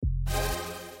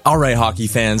All right, hockey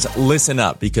fans, listen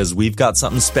up because we've got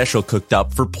something special cooked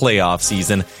up for playoff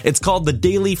season. It's called the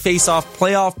Daily Face-Off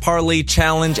Playoff Parlay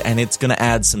Challenge, and it's going to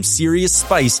add some serious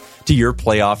spice to your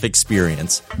playoff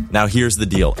experience. Now, here's the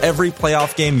deal. Every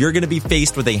playoff game, you're going to be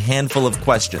faced with a handful of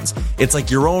questions. It's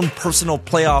like your own personal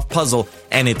playoff puzzle,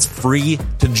 and it's free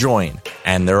to join.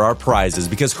 And there are prizes,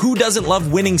 because who doesn't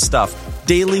love winning stuff?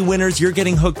 Daily winners, you're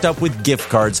getting hooked up with gift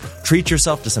cards. Treat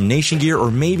yourself to some Nation gear or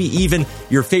maybe even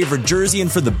your favorite jersey.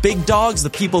 And for the big dogs, the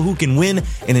people who can win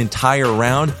an entire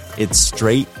round, it's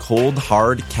straight, cold,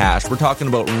 hard cash. We're talking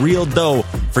about real dough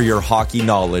for your hockey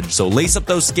knowledge. So lace up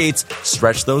those skates,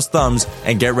 stretch those thumbs,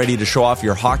 and get ready to show off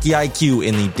your hockey IQ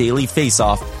in the Daily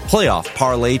Face-Off Playoff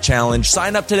Parlay Challenge.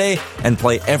 Sign up today and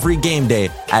play every game day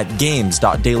at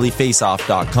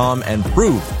games.dailyfaceoff.com and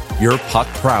prove your puck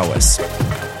prowess.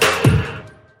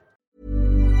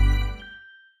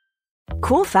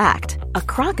 Cool fact, a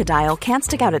crocodile can't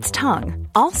stick out its tongue.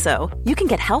 Also, you can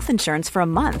get health insurance for a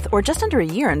month or just under a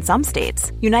year in some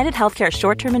states. United Healthcare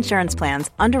short-term insurance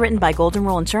plans, underwritten by Golden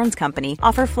Rule Insurance Company,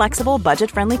 offer flexible,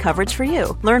 budget-friendly coverage for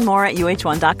you. Learn more at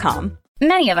uh1.com.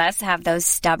 Many of us have those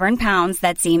stubborn pounds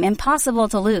that seem impossible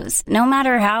to lose, no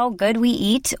matter how good we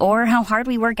eat or how hard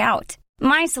we work out.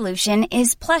 My solution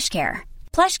is PlushCare.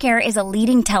 PlushCare is a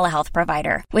leading telehealth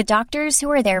provider with doctors who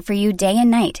are there for you day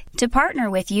and night to partner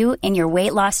with you in your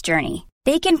weight loss journey.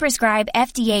 They can prescribe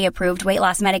FDA-approved weight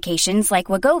loss medications like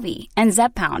Wegovy and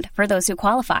Zepbound for those who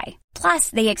qualify. Plus,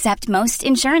 they accept most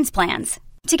insurance plans.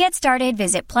 To get started,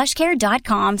 visit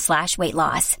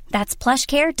plushcare.com/weightloss. That's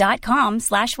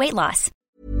plushcare.com/weightloss.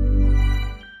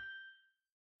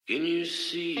 Can you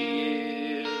see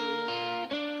it?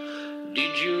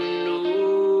 Did you know?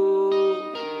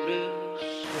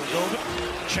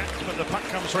 Checked, but the puck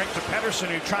comes right to Pettersson,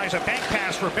 who tries a bank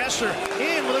pass for Boeser.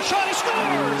 In with a shot, he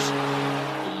scores!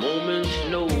 A moment's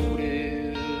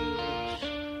notice,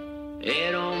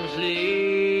 at arm's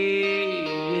length.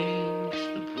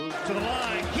 To the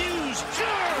line, Hughes,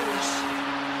 scores!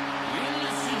 In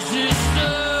this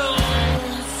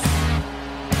existence,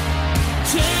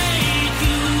 take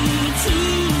you to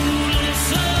the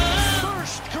sun.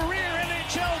 First career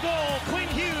NHL goal, Quinn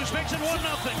Hughes makes it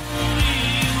 1-0.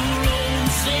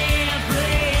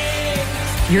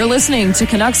 You're listening to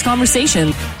Canucks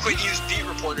Conversation. Quinn Hughes, beat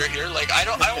reporter here.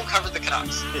 I won't cover the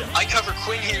Canucks. Yeah. I cover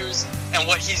Quinn Hughes and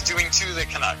what he's doing to the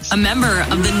Canucks. A member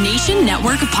of the Nation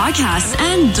Network of Podcasts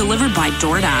and delivered by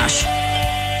DoorDash.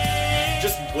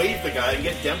 Just wave the guy and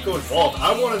get Demko involved.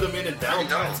 I wanted them in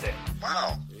Valentine's Day.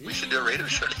 Wow. We should do a radio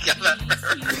show together.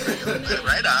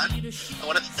 Right on. I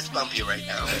want to fist bump you right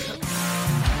now.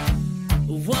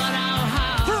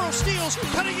 Pearl steals,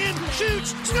 cutting in,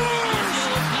 shoots, scores!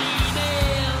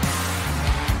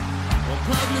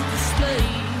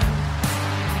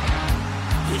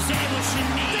 They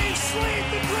slayed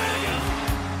the dragon!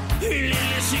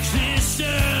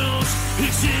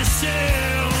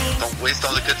 Don't waste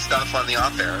all the good stuff on the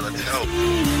off air. Let's go.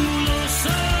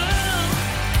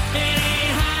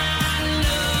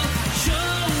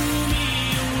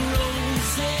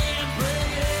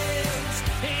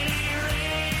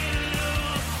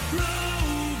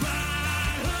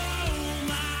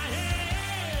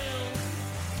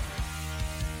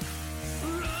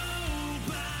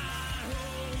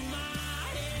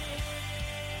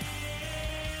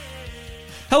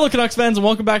 Hello, Canucks fans, and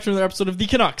welcome back to another episode of the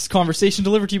Canucks Conversation,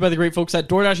 delivered to you by the great folks at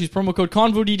DoorDash. Use promo code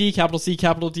CONVODD, capital C,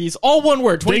 capital D's, all one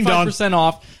word, 25%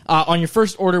 off on your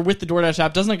first order with the DoorDash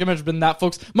app. Doesn't get much better than that,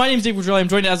 folks. My name is Dave Woodrelli. I'm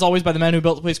joined, as always, by the man who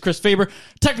built the place, Chris Faber.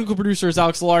 Technical producer is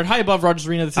Alex Lillard. High above Rogers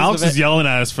Arena. This Alex is yelling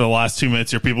at us for the last 2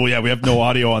 minutes here, people. Yeah, we have no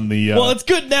audio on the... Well, it's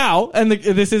good now, and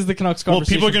this is the Canucks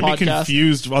Conversation Well, people are going to be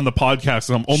confused on the podcast,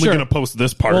 so I'm only going to post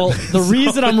this part. Well, the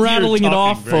reason I'm rattling it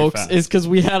off, folks, is because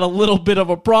we had a little bit of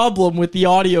a problem with the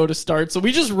audio to start, so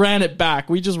we just ran it back.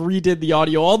 We just redid the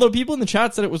audio, although people in the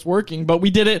chat said it was working, but we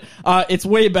did it. It's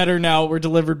way better now. We're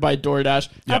delivered by DoorDash.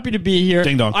 Happy to be here.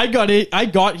 Ding dong. I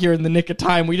got here in the nick of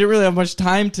time. We didn't really have much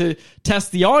time to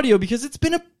test the audio because it's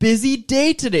been a busy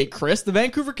day today, Chris. The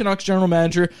Vancouver Canucks general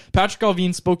manager, Patrick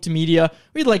Allvin, spoke to media.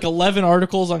 We had like 11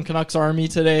 articles on Canucks Army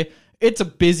today. It's a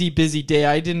busy, busy day.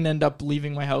 I didn't end up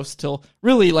leaving my house till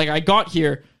really, I got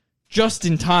here just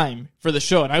in time for the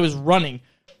show, and I was running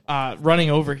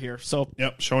over here. So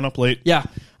yep, showing up late. Yeah.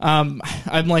 I'm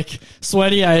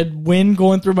sweaty. I had wind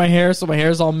going through my hair, so my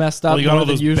hair's all messed up. Well, you got all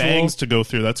those bangs to go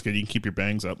through. That's good. You can keep your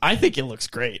bangs up. I think it looks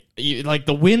great.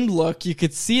 The wind look, you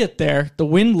could see it there. The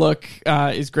wind look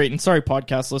is great. And sorry,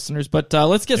 podcast listeners, but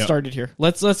let's get started here.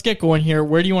 Let's get going here.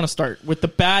 Where do you want to start? With the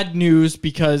bad news,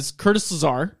 because Curtis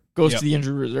Lazar goes to the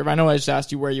injured reserve. I know I just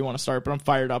asked you where you want to start, but I'm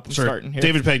fired up. I'm starting here.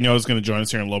 David Pagno is going to join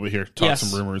us here in a little bit here. Talk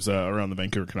some rumors around the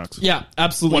Vancouver Canucks. Yeah,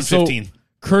 absolutely. 115. So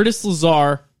Curtis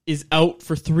Lazar is out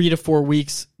for 3 to 4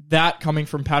 weeks. That coming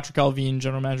from Patrick Allvin,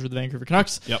 general manager of the Vancouver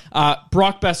Canucks. Yep.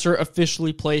 Brock Boeser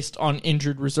officially placed on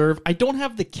injured reserve. I don't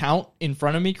have the count in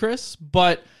front of me, Chris,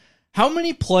 but how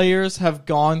many players have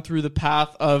gone through the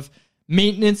path of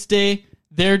maintenance day,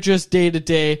 they're just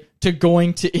day-to-day, to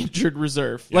going to injured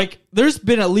reserve? Yep. Like, there's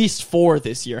been at least 4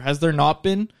 this year. Has there not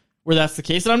been where that's the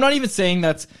case? And I'm not even saying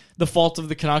that's the fault of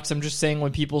the Canucks. I'm just saying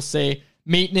when people say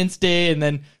maintenance day and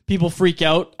then people freak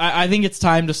out, I think it's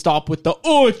time to stop with the,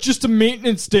 it's just a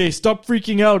maintenance day, stop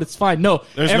freaking out, it's fine. No,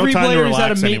 every player who's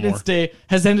had a maintenance day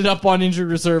has ended up on injured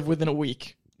reserve within a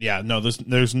week. Yeah, no,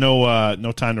 there's no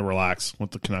time to relax with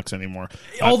the Canucks anymore.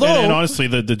 Although, and honestly,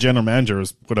 the general manager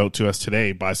was put out to us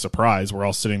today by surprise. We're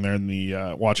all sitting there in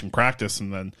the watching practice,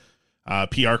 and then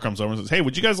PR comes over and says, "Hey,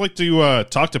 would you guys like to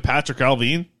talk to Patrick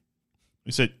Allvin?"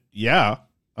 We said, "Yeah,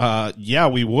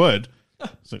 we would."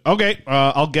 It's like, okay,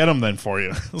 I'll get him then for you.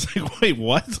 I was like, wait,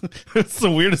 what? It's the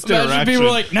weirdest interaction. People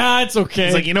were like, nah, it's okay.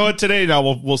 It's like, you know what, today now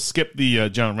we'll skip the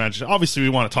general manager. Obviously, we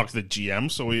want to talk to the GM,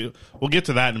 so we'll get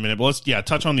to that in a minute. But let's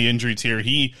touch on the injuries here.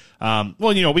 He,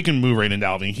 we can move right into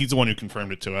Alvin. He's the one who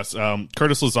confirmed it to us.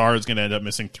 Curtis Lazar is going to end up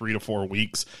missing 3 to 4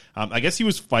 weeks. I guess he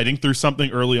was fighting through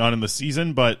something early on in the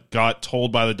season, but got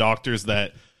told by the doctors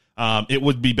that it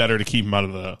would be better to keep him out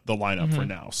of the lineup for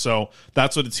now. So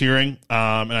that's what it's hearing.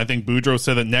 And I think Boudreau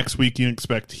said that next week you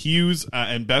expect Hughes,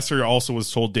 and Boeser also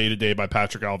was told day-to-day by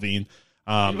Patrick Allvin.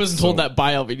 He wasn't told that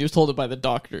by Allvin. He was told it by the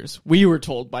doctors. We were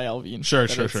told by Allvin. Sure.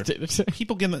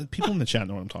 People in the chat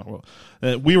know what I'm talking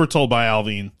about. We were told by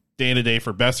Allvin day-to-day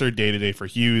for Boeser, day-to-day for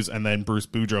Hughes, and then Bruce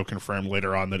Boudreau confirmed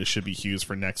later on that it should be Hughes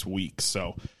for next week.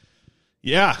 So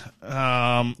yeah,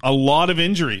 a lot of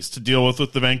injuries to deal with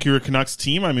the Vancouver Canucks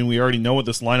team. I mean, we already know what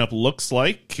this lineup looks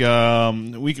like.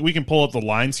 We can pull up the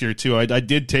lines here, too. I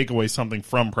did take away something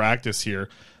from practice here.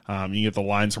 You can get the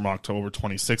lines from October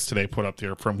 26th today put up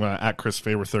here from at Chris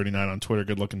Faber 39 on Twitter.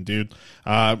 Good-looking dude.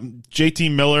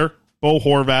 JT Miller, Bo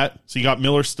Horvat. So you got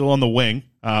Miller still on the wing.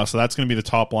 So that's going to be the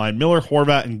top line. Miller,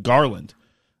 Horvat, and Garland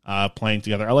playing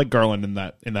together. I like Garland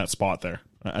in that spot there.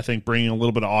 I think bringing a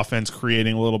little bit of offense,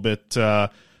 creating a little bit, I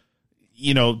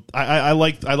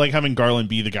like having Garland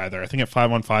be the guy there. I think at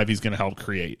 5-on-5, he's going to help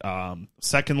create.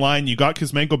 Second line, you got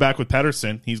Kuzmenko back with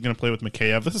Pettersson. He's going to play with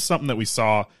Mikheyev. This is something that we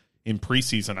saw in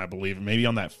preseason, I believe. Maybe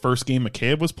on that first game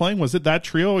Mikheyev was playing. Was it that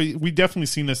trio? We definitely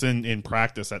seen this in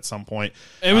practice at some point.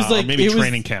 It was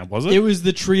training camp, was it? It was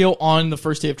the trio on the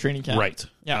first day of training camp. Right.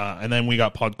 Yeah. And then we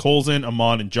got Podkolzin,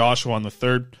 Amon, and Joshua on the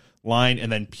third line,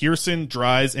 and then Pearson,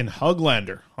 Dries, and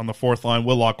Huglander on the fourth line.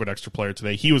 Will Lockwood, extra player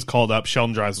today. He was called up.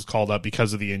 Sheldon Dries was called up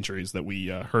because of the injuries that we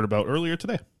heard about earlier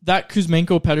today. That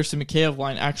Kuzmenko, Pettersson, Mikheyev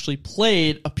line actually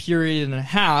played a period and a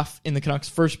half in the Canucks'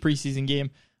 first preseason game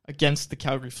against the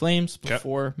Calgary Flames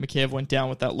before Mikheyev went down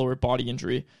with that lower body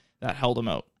injury that held him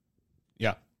out.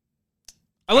 Yeah.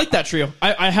 I like that trio.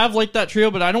 I have liked that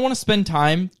trio, but I don't want to spend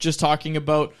time just talking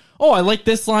about, I like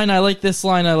this line, I like this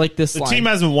line, I like this line. The team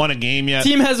hasn't won a game yet.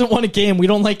 Team hasn't won a game. We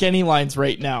don't like any lines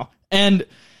right now. And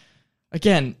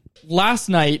again, last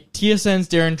night, TSN's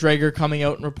Darren Dreger coming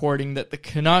out and reporting that the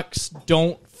Canucks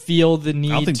don't feel the need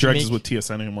to I don't think Dreger is with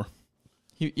TSN anymore.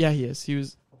 He is. He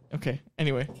was... Okay,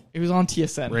 anyway. It was on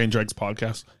TSN. Ray and Dreg's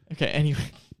podcast. Okay, anyway.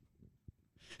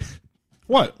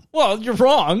 What? Well, you're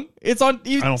wrong. It's on.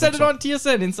 You said it on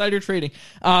TSN, Insider Trading.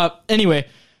 Anyway,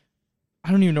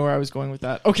 I don't even know where I was going with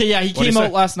that. Okay, yeah, he came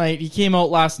out last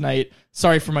night.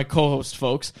 Sorry for my co-host,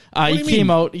 folks. He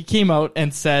came out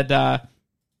and said, "Wow,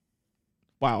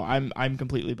 I'm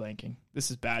completely blanking. This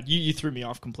is bad. You threw me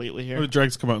off completely here." What did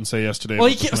Dregs come out and say yesterday? Well,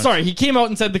 he came out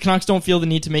and said the Canucks don't feel the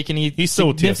need to make any He's still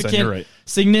with TSN, you're right.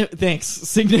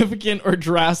 Significant or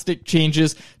drastic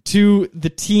changes to the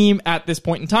team at this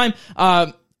point in time.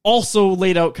 Also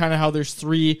laid out kind of how there's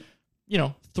three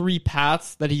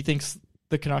paths that he thinks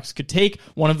the Canucks could take.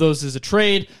 One of those is a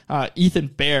trade. Ethan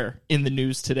Bear in the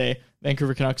news today.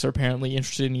 Vancouver Canucks are apparently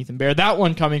interested in Ethan Bear. That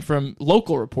one coming from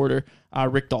local reporter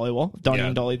Rick Dollywall, Donnie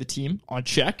and Dolly, the team, on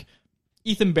Check.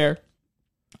 Ethan Bear,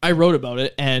 I wrote about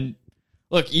it, and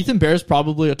look, Ethan Bear is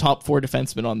probably a top 4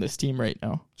 defenseman on this team right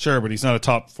now. Sure, but he's not a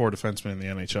top 4 defenseman in the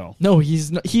NHL. No,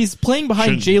 he's not, he's playing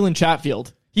behind Jalen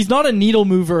Chatfield. He's not a needle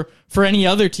mover for any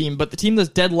other team, but the team that's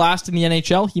dead last in the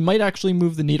NHL, he might actually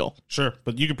move the needle. Sure,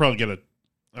 but you could probably get a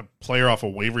player off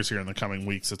of waivers here in the coming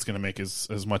weeks that's going to make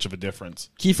as much of a difference.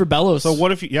 Kiefer Bellows. So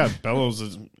what if Bellows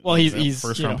is he's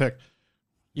first round pick.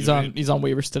 He's on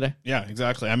waivers today. Yeah,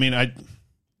 exactly. I mean,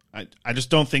 I just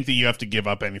don't think that you have to give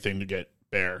up anything to get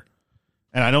Bear.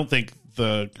 And I don't think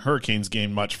the Hurricanes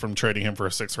gained much from trading him for a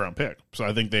 6th round pick. So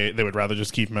I think they would rather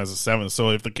just keep him as a 7th. So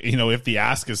if the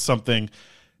ask is something,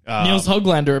 Niels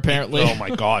Höglander apparently. Oh my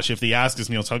gosh! If the ask is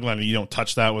Niels Höglander, you don't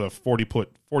touch that with a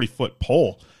 40-foot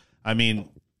pole. I mean,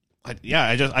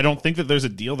 I don't think that there's a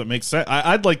deal that makes sense.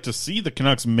 I'd like to see the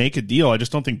Canucks make a deal. I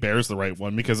just don't think Bear's the right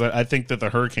one because I think that the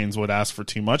Hurricanes would ask for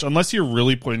too much unless you're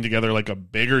really putting together like a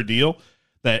bigger deal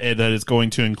that is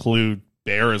going to include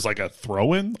Bear as like a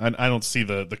throw-in. I don't see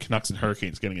the Canucks and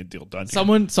Hurricanes getting a deal done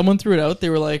here. Someone threw it out.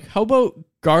 They were like, how about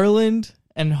Garland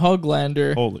and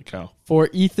Höglander Holy cow. for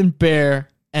Ethan Bear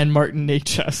and Martin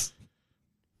Necas?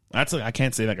 I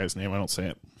can't say that guy's name. I don't say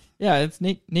it. Yeah, it's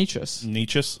Necas.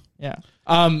 Necas? Yeah.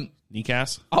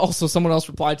 Necas? Also, someone else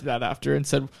replied to that after and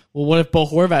said, well, what if Bo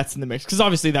Horvat's in the mix? Because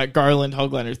obviously that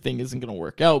Garland-Höglander thing isn't going to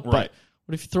work out, Right. but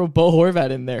what if you throw Bo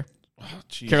Horvat in there? Oh,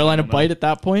 geez, Carolina bite at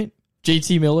that point?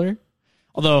 JT Miller?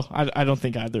 Although, I don't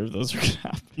think either of those are going to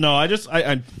happen. No, I don't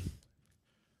like-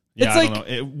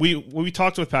 know. We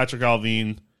talked with Patrick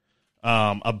Allvin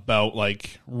about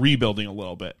like rebuilding a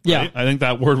little bit. Right? Yeah. I think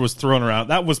that word was thrown around.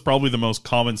 That was probably the most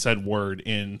common said word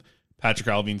in Patrick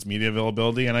Allvin's media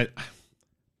availability. And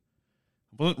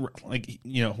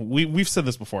we've said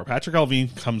this before. Patrick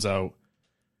Allvin comes out.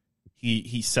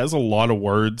 He says a lot of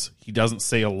words. He doesn't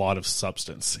say a lot of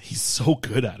substance. He's so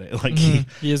good at it. Like he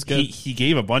is good. He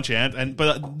gave a bunch of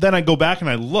but then I go back and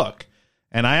I look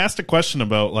and I asked a question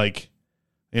about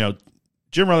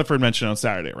Jim Rutherford mentioned on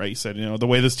Saturday, right? He said, the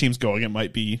way this team's going, it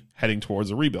might be heading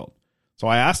towards a rebuild. So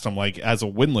I asked him, as a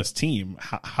winless team,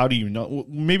 how do you know?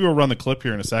 Maybe we'll run the clip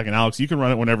here in a second. Alex, you can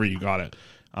run it whenever you got it.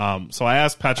 So I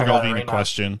asked Patrick Allvin a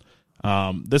question.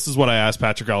 This is what I asked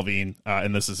Patrick Allvin,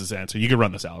 and this is his answer. You can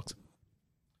run this, Alex.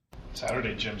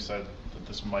 Saturday, Jim said that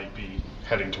this might be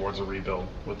heading towards a rebuild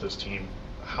with this team.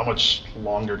 How much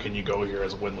longer can you go here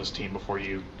as a winless team before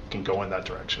you can go in that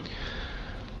direction?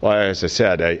 Well, as I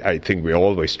said, I think we're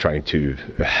always trying to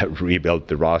rebuild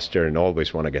the roster and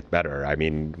always want to get better. I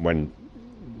mean,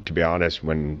 to be honest,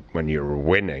 when you're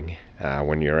winning,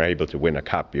 when you're able to win a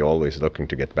cup, you're always looking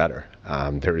to get better.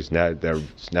 There's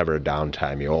never a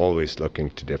downtime. You're always looking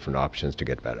to different options to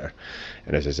get better.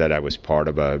 And as I said, I was part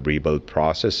of a rebuild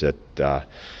process that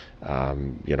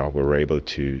we were able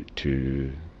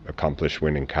to accomplish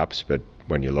winning cups, but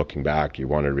when you're looking back, you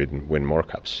want to win more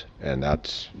cups, and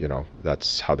that's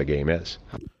how the game is.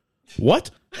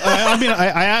 What?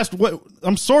 I asked what.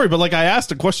 I'm sorry, but I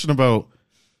asked a question about,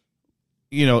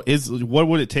 what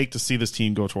would it take to see this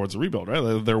team go towards a rebuild? Right,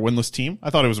 they're a winless team.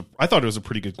 I thought it was a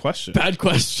pretty good question. Bad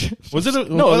question. Was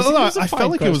it? No, I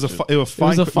felt like it was a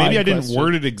fine. Maybe I didn't question.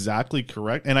 word it exactly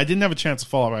correct, and I didn't have a chance to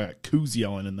follow up. I got Coos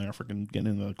yelling in there, freaking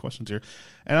getting into the questions here,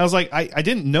 and I was like, I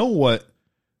didn't know what.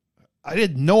 I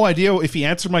had no idea if he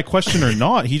answered my question or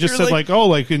not. He just said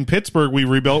in Pittsburgh we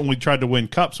rebuilt and we tried to win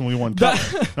cups and we won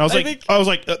cups. And I was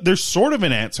like, there's sort of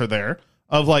an answer there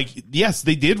of yes,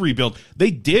 they did rebuild. They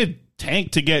did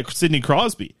tank to get Sidney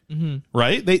Crosby,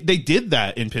 right? They did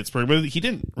that in Pittsburgh, but he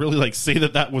didn't really say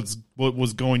that was what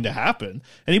was going to happen.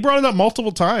 And he brought it up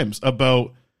multiple times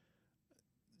about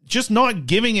just not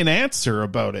giving an answer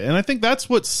about it. And I think that's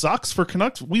what sucks for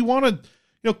Canucks. We want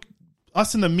to,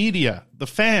 us in the media, the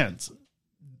fans,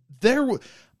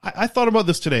 I thought about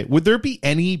this today. Would there be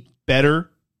any better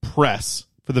press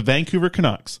for the Vancouver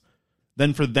Canucks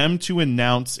than for them to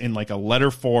announce in a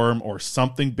letter form or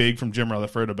something big from Jim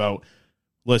Rutherford about,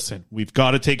 listen, we've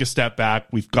got to take a step back.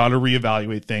 We've got to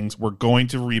reevaluate things. We're going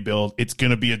to rebuild. It's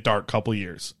going to be a dark couple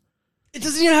years. It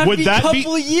doesn't even have to be a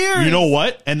couple of years. You know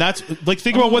what? And that's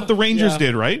think about what the Rangers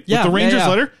did, right? Yeah, with the Rangers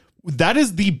letter. That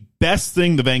is the best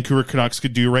thing the Vancouver Canucks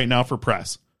could do right now for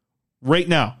press. Right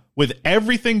now, with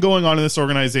everything going on in this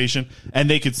organization, and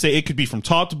they could say it could be from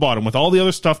top to bottom with all the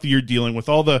other stuff that you're dealing with,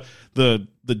 all the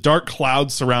dark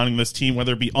clouds surrounding this team,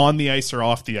 whether it be on the ice or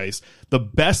off the ice. The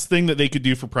best thing that they could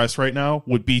do for press right now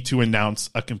would be to announce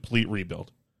a complete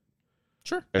rebuild.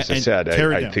 Sure. As I said,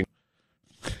 I think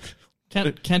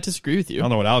can't disagree with you. I don't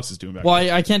know what Alex is doing back there.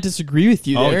 Well, I can't disagree with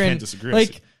you there. I can't disagree.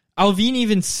 Allvin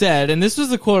even said, and this was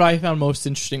the quote I found most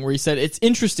interesting, where he said, it's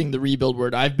interesting, the rebuild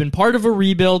word. I've been part of a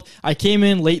rebuild. I came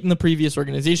in late in the previous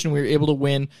organization. We were able to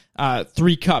win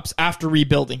 3 cups after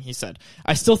rebuilding, he said.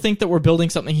 I still think that we're building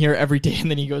something here every day.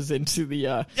 And then he goes into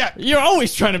the, you're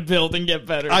always trying to build and get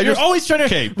better. You're always trying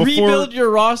to rebuild your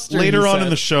roster. Later on in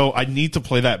the show, I need to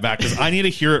play that back because I need to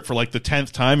hear it for the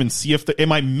 10th time and see if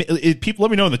people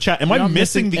let me know in the chat. Am I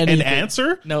missing an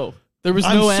answer? No. There was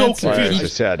no answer. As I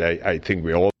said, I think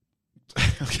we all.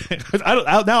 Okay.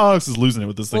 Now Alex is losing it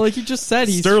with this thing. Well, like you just said,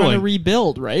 he's trying to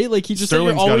rebuild, right? Like he just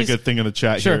Sterling's said, got a good thing in the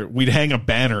chat Sure. here. We'd hang a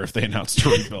banner if they announced to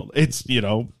rebuild. It's,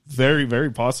 very, very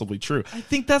possibly true. I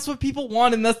think that's what people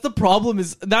want, and that's the problem.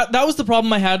 Is that was the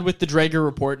problem I had with the Draeger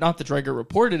report. Not that Draeger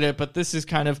reported it, but this is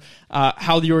kind of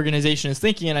how the organization is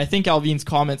thinking, and I think Alvin's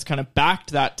comments kind of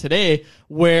backed that today,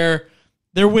 where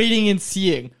they're waiting and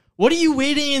seeing. What are you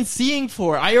waiting and seeing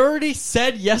for? I already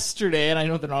said yesterday, and I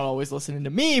know they're not always listening to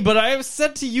me, but I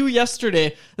said to you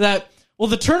yesterday that, well,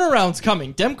 the turnaround's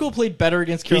coming. Demko played better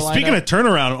against Carolina. Speaking of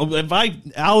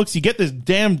turnaround, Alex, you get this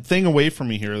damn thing away from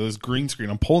me here, this green screen.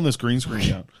 I'm pulling this green screen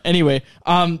down. Anyway,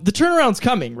 the turnaround's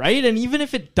coming, right? And even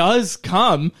if it does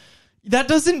come, that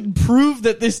doesn't prove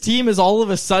that this team is all of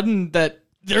a sudden that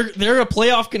they're a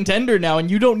playoff contender now,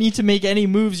 and you don't need to make any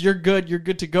moves. You're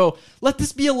good to go. Let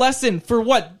this be a lesson for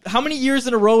what? How many years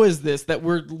in a row is this that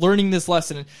we're learning this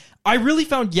lesson? And I really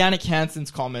found Yannick Hansen's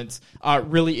comments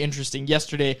really interesting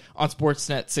yesterday on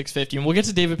Sportsnet 650, and we'll get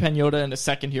to David Pagnotta in a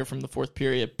second here from the fourth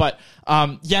period. But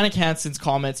Yannick Hansen's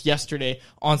comments yesterday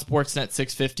on Sportsnet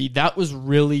 650, that was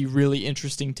really, really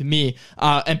interesting to me.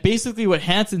 And basically what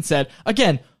Hansen said,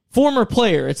 again, former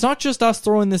player. It's not just us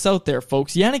throwing this out there,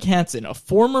 folks. Yannick Hansen, a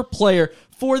former player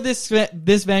for this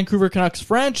Vancouver Canucks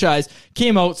franchise,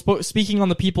 came out speaking on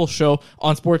the People Show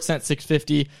on Sportsnet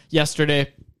 650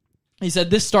 yesterday. He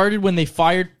said, this started when they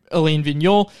fired Alain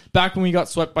Vigneault back when we got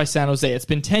swept by San Jose. It's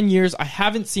been 10 years. I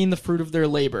haven't seen the fruit of their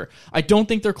labor. I don't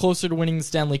think they're closer to winning the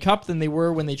Stanley Cup than they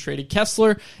were when they traded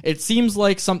Kessler. It seems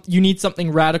like you need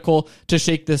something radical to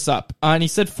shake this up. And he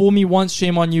said, fool me once,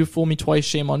 shame on you. Fool me twice,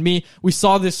 shame on me. We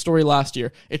saw this story last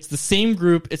year. It's the same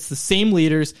group. It's the same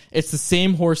leaders. It's the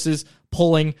same horses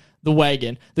pulling the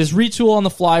wagon. This retool on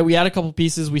the fly, we add a couple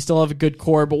pieces, we still have a good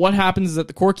core, but what happens is that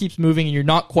the core keeps moving and you're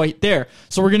not quite there.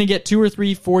 So we're going to get 2 or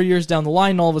 3, 4 years down the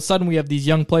line, and all of a sudden we have these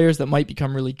young players that might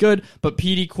become really good, but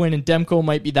Petey, Quinn, and Demko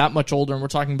might be that much older, and we're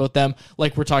talking about them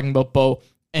like we're talking about Bo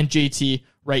and JT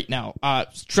right now.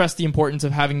 Stress the importance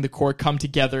of having the core come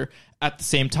together at the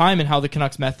same time, and how the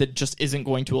Canucks method just isn't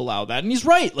going to allow that. And he's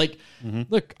right.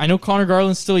 Look, I know Connor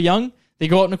Garland's still young. They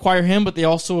go out and acquire him, but they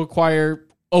also acquire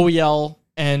OEL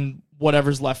and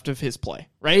whatever's left of his play,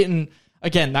 right? And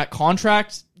again, that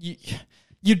contract, you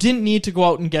didn't need to go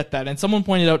out and get that. And someone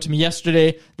pointed out to me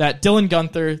yesterday that Dylan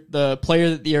Guenther, the player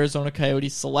that the Arizona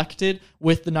Coyotes selected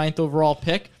with the 9th overall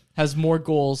pick, has more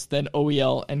goals than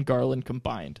OEL and Garland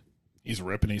combined. He's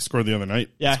ripping. He scored the other night.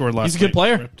 Yeah, scored last he's a good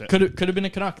night. player. Could have been a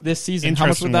Canuck this season. How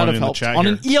much would Interesting that have one in the helped? chat On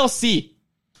here. an ELC.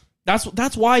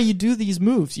 That's why you do these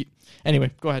moves.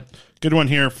 Anyway, go ahead. Good one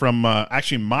here from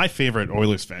actually my favorite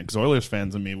Oilers fan, because Oilers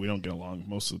fans and me, we don't get along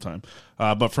most of the time.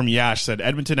 But from Yash, said,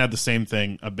 Edmonton had the same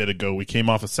thing a bit ago. We came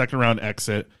off a second-round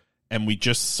exit, and we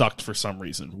just sucked for some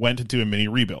reason. Went into a mini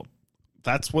rebuild.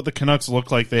 That's what the Canucks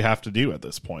look like they have to do at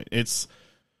this point.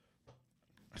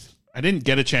 I didn't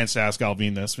get a chance to ask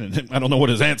Alvin this, and I don't know what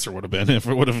his answer would have been if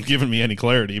it would have given me any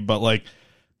clarity, but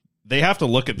they have to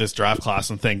look at this draft class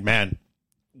and think, man,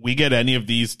 we get any of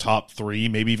these top 3,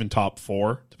 maybe even top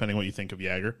 4, depending on what you think of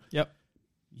Jagr. Yep.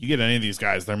 You get any of these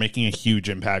guys, they're making a huge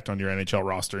impact on your NHL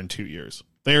roster in 2 years.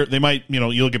 They might, you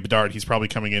look at Bedard, he's probably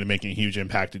coming in and making a huge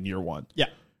impact in year 1. Yeah.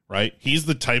 Right? He's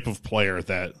the type of player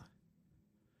that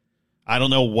I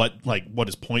don't know what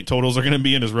his point totals are going to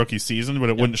be in his rookie season, but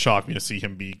it wouldn't shock me to see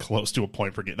him be close to a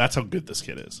point per game. That's how good this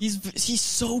kid is. He's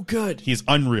so good. He's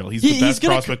unreal. He's the best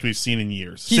prospect we've seen in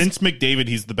years. Since McDavid,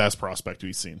 he's the best prospect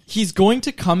we've seen. He's going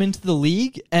to come into the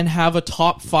league and have a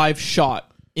top 5 shot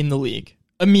in the league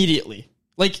immediately.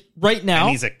 Right now. And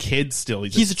he's a kid still.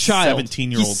 He's a child.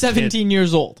 17-year-old He's 17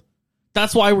 years old.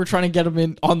 That's why we're trying to get him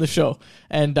in on the show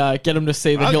and get him to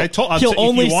say that he'll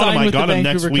only sign with the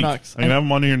Vancouver Canucks. I'm going to have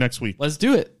him on here next week. Let's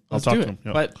do it. Let's talk do to it. him.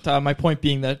 Yep. But my point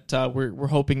being that we're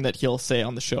hoping that he'll say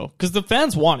on the show, because the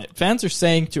fans want it. Fans are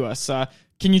saying to us,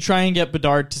 can you try and get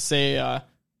Bedard to say,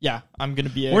 yeah, I'm going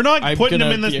to be we're not putting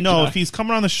him in this. No, if he's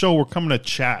coming on the show, we're coming to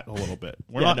chat a little bit.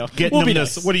 We're not getting him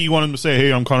this. What do you want him to say?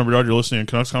 Hey, I'm Connor Bedard. You're listening to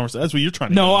Canucks Conference. That's what you're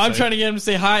trying to get him to say. I'm trying to get him to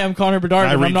say, hi, I'm Connor Bedard.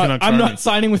 I'm not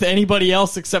signing with anybody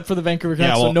else except for the Vancouver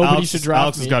Canucks, so nobody should draft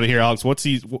Alex me. has got to hear. Alex,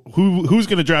 who's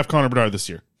going to draft Connor Bedard this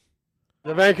year?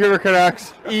 The Vancouver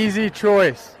Canucks, easy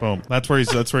choice. Boom. That's where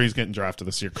he's getting drafted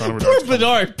this year. Connor Poor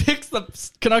Bedard picks the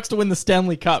Canucks to win the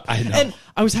Stanley Cup. I know. And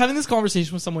I was having this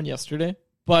conversation with someone yesterday,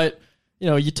 but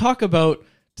you talk about,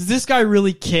 does this guy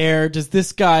really care? Does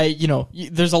this guy,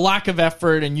 there's a lack of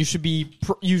effort, and you should be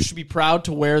proud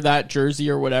to wear that jersey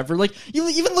or whatever. You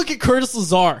even look at Curtis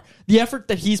Lazar, the effort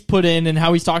that he's put in, and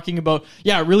how he's talking about,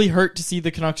 it really hurt to see the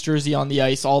Canucks jersey on the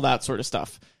ice, all that sort of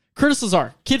stuff. Curtis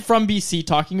Lazar, kid from BC,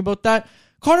 talking about that.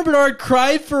 Connor Bedard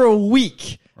cried for a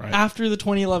week after the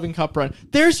 2011 Cup run.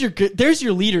 There's your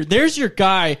leader. There's your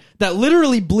guy that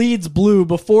literally bleeds blue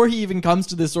before he even comes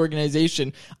to this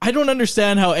organization. I don't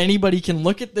understand how anybody can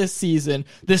look at this season,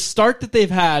 this start that they've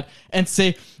had, and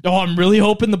say, oh, I'm really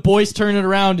hoping the boys turn it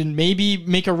around and maybe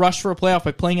make a rush for a playoff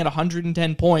by playing at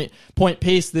 110 point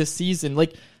pace this season.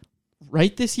 Like,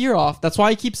 write this year off. That's why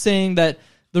I keep saying that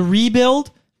the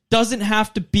rebuild doesn't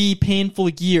have to be painful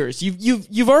years.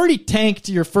 You've already tanked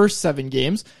your first 7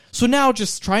 games, so now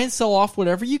just try and sell off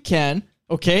whatever you can,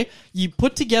 okay? You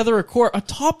put together a core. A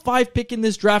top 5 pick in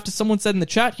this draft, as someone said in the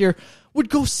chat here, would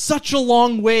go such a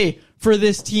long way for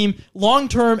this team,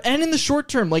 long-term and in the short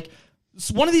term. Like,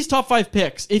 one of these top 5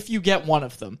 picks, if you get one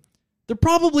of them, they're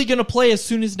probably going to play as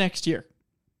soon as next year.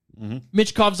 Mm-hmm.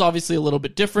 Michkov's obviously a little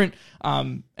bit different,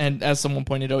 and as someone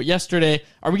pointed out yesterday,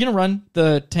 are we going to run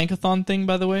the Tankathon thing,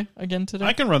 by the way, again today?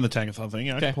 I can run the Tankathon thing.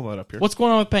 Yeah, okay. I can pull that up here. What's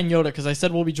going on with Pagnotta? Because I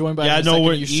said we'll be joined by him in a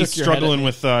second. He's struggling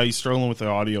with the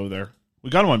audio there. We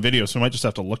got him on video, so we might just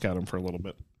have to look at him for a little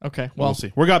bit. Okay, well, we'll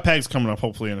see. We got Pags coming up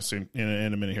hopefully in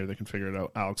a minute here. They can figure it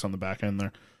out. Alex on the back end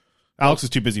there. Alex is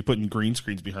too busy putting green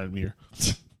screens behind me here.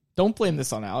 Don't blame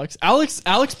this on Alex. Alex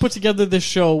put together this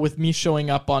show with me showing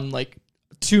up on like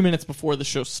 2 minutes before the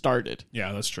show started.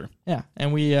 Yeah, that's true. Yeah,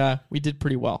 and we did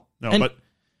pretty well. But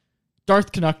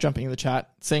Darth Canuck jumping in the chat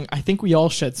saying, I think we all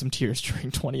shed some tears during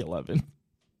 2011.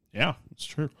 Yeah, it's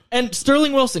true. And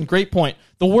Sterling Wilson, great point.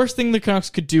 The worst thing the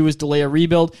Canucks could do is delay a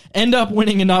rebuild, end up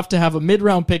winning enough to have a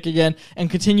mid-round pick again, and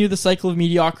continue the cycle of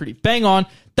mediocrity. Bang on.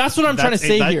 That's what I'm trying to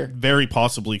say here. Very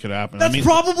possibly could happen. That's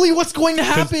probably what's going to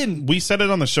happen. We said it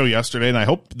on the show yesterday, and I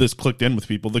hope this clicked in with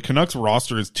people. The Canucks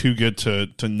roster is too good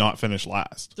to not finish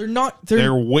last.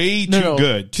 They're way too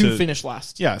good to finish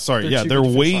last. Yeah, sorry. They're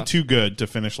way too good to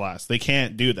finish last. They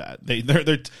can't do that.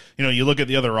 They're you look at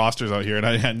the other rosters out here, and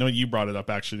I know you brought it up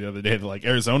actually the other day that like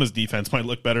Arizona's defense might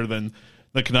look better than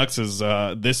the Canucks is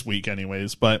this week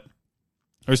anyways, but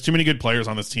there's too many good players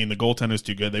on this team. The goaltender's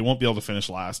too good. They won't be able to finish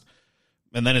last.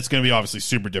 And then it's going to be obviously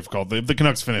super difficult. If the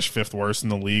Canucks finish 5th worst in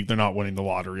the league, they're not winning the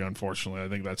lottery, unfortunately. I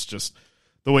think that's just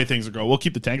the way things are going. We'll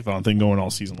keep the Tankathon thing going all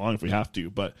season long if we have to,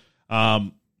 but I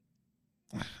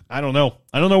don't know.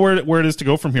 I don't know where it is to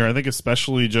go from here. I think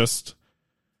especially just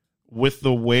with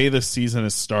the way the season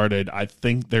has started, I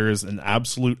think there is an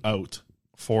absolute out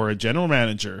for a general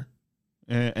manager,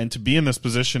 and to be in this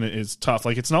position is tough.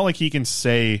 Like, it's not like he can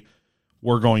say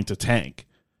we're going to tank,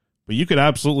 but you could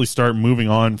absolutely start moving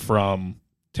on from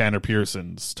Tanner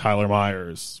Pearson's, Tyler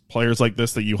Myers, players like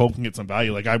this that you hope can get some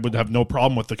value. Like, I would have no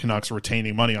problem with the Canucks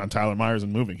retaining money on Tyler Myers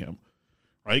and moving him,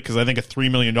 right? Because I think a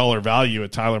 $3 million value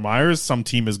at Tyler Myers, some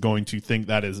team is going to think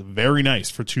that is very nice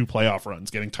for 2 playoff runs.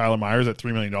 Getting Tyler Myers at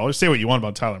 $3 million. Say what you want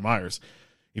about Tyler Myers.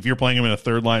 If you're playing him in a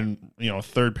third line,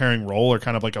 third pairing role, or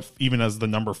kind of like even as the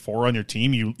number 4 on your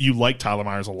team, you like Tyler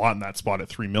Myers a lot in that spot at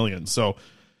 $3 million. So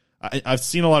I've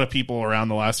seen a lot of people around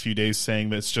the last few days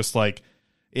saying that it's just like,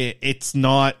 it's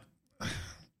not,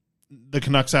 the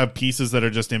Canucks have pieces that are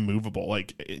just immovable.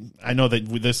 Like, I know that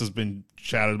this has been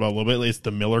chatted about a little bit. It's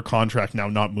the Miller contract now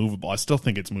not movable. I still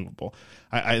think it's movable.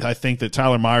 I think that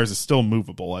Tyler Myers is still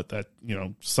movable at that,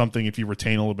 something if you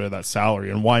retain a little bit of that salary.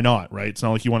 And why not, right? It's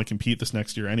not like you want to compete this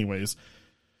next year anyways.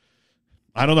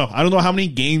 I don't know. I don't know how many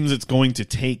games it's going to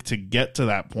take to get to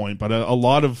that point, but a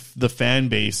lot of the fan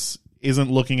base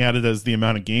isn't looking at it as the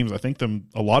amount of games. I think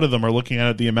a lot of them are looking at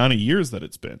it the amount of years that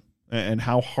it's been and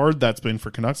how hard that's been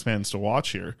for Canucks fans to watch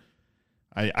here.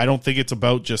 I don't think it's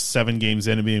about just 7 games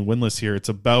in and being winless here. It's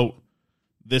about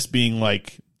this being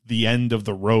like the end of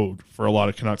the road for a lot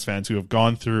of Canucks fans who have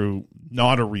gone through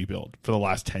not a rebuild for the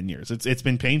last 10 years. It's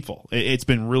been painful. It's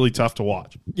been really tough to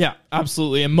watch. Yeah,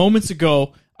 absolutely. And moments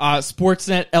ago,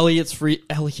 Sportsnet Elliot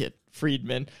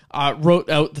Friedman wrote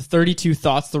out the 32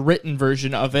 thoughts, the written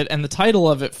version of it, and the title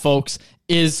of it, folks,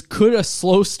 is Could a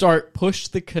Slow Start Push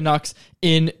the Canucks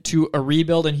into a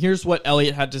Rebuild? And here's what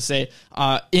Elliot had to say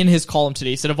in his column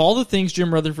today. He said, of all the things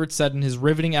Jim Rutherford said in his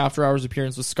riveting after-hours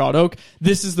appearance with Scott Oak,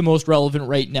 this is the most relevant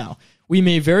right now. We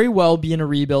may very well be in a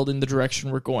rebuild in the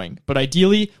direction we're going, but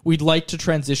ideally, we'd like to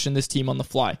transition this team on the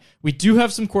fly. We do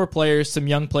have some core players, some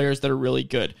young players that are really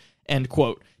good. End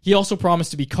quote. He also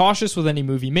promised to be cautious with any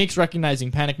move he makes,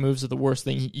 recognizing panic moves are the worst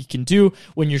thing he can do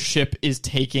when your ship is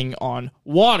taking on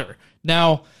water.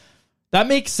 Now, that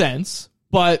makes sense,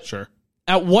 but sure.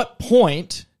 At what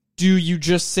point do you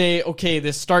just say, okay,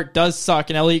 this start does suck?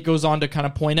 And Elliot goes on to kind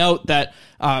of point out that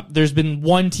there's been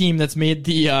one team that's made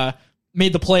the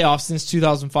made the playoffs since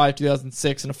 2005,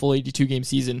 2006 in a full 82-game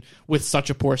season with such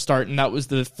a poor start, and that was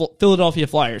the Philadelphia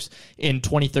Flyers in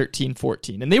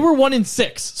 2013-14. And they were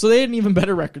 1-6, so they had an even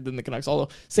better record than the Canucks, although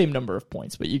same number of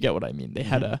points, but you get what I mean. They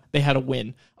had a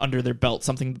win under their belt,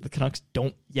 something that the Canucks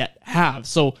don't yet have.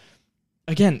 So,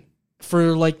 again,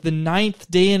 for like the 9th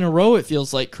day in a row, it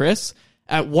feels like, Chris,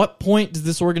 at what point does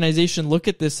this organization look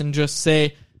at this and just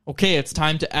say, okay, it's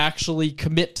time to actually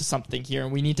commit to something here,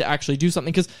 and we need to actually do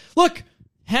something? Because, look,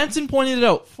 Hansen pointed it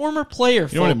out. Former player,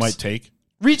 You know what it might take?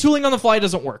 Retooling on the fly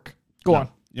doesn't work. Go on.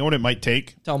 You know what it might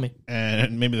take? Tell me.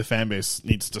 And maybe the fan base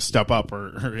needs to step up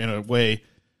or in a way,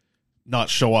 not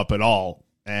show up at all.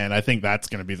 And I think that's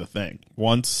going to be the thing.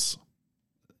 Once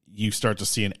you start to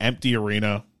see an empty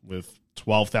arena with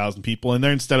 12,000 people in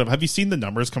there instead of, have you seen the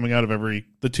numbers coming out of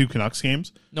the 2 Canucks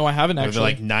games? No, I haven't actually. They're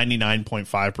like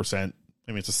 99.5%.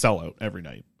 I mean, it's a sellout every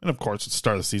night. And of course, it's the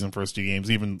start of the season, first 2 games,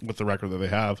 even with the record that they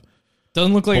have.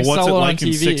 Doesn't look like a sellout on TV.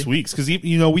 What's it like in 6 weeks? Because,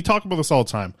 we talk about this all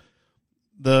the time.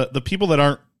 The people that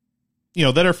aren't,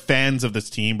 that are fans of this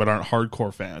team but aren't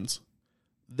hardcore fans,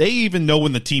 they even know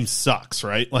when the team sucks,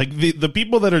 right? Like, the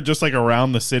people that are just, like,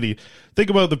 around the city, think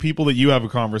about the people that you have a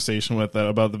conversation with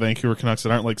about the Vancouver Canucks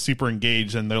that aren't, like, super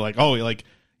engaged, and they're like, oh, like,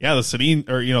 yeah, the Sedin,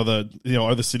 or,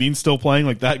 are the Sedins still playing?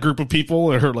 Like, that group of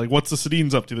people? Or, like, what's the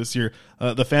Sedins up to this year?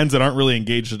 The fans that aren't really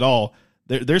engaged at all,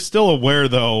 they're still aware,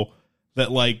 though,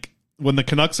 that, like, when the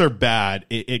Canucks are bad,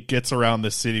 it gets around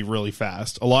the city really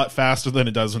fast. A lot faster than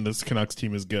it does when this Canucks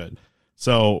team is good.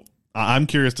 So I'm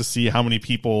curious to see how many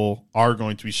people are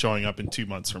going to be showing up in 2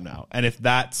 months from now. And if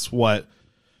that's what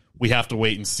we have to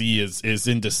wait and see is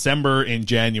in December, in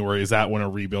January, is that when a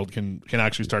rebuild can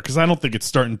actually start? Because I don't think it's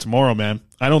starting tomorrow, man.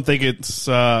 I don't think it's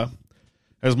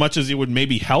as much as it would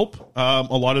maybe help a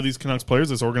lot of these Canucks players,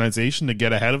 this organization, to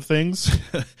get ahead of things.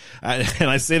 And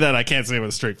I say that, I can't say it with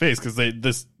a straight face, because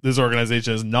this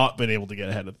organization has not been able to get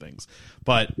ahead of things.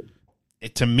 But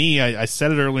to me, I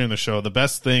said it earlier in the show, the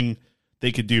best thing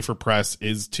they could do for press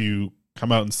is to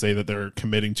come out and say that they're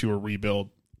committing to a rebuild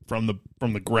from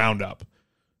the ground up.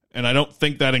 And I don't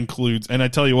think that includes, and I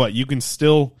tell you what, you can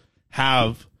still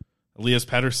have Elias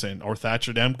Pettersson or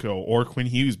Thatcher Demko or Quinn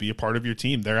Hughes be a part of your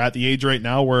team. They're at the age right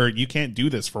now where you can't do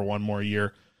this for one more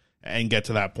year and get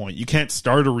to that point. You can't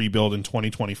start a rebuild in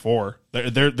 2024.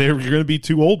 You're going to be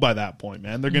too old by that point,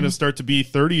 man. They're going to start to be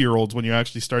 30-year-olds when you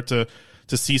actually start to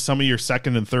see some of your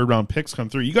second and third round picks come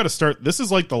through. You got to start. This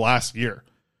is like the last year,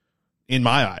 in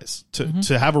my eyes,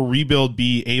 to have a rebuild,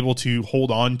 be able to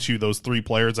hold on to those 3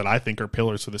 players that I think are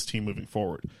pillars for this team moving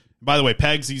forward. By the way,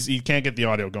 Pegs, he can't get the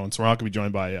audio going, so we're not going to be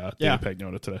joined by David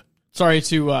Pagnotta today. Sorry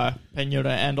to Pagnotta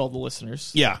and all the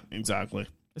listeners. Yeah, exactly.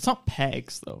 It's not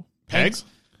Pegs, though. Pegs?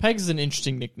 Pegs is an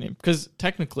interesting nickname, because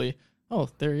technically... Oh,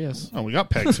 there he is. Oh, we got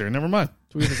Pegs here. Never mind.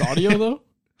 Do we have his audio, though?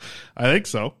 I think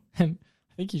so. And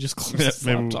I think he just closed his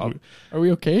laptop. Are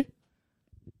we okay?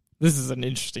 This is an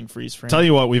interesting freeze frame. Tell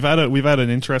you what, we've had an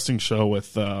interesting show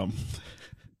with...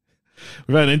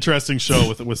 We've had an interesting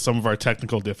show with some of our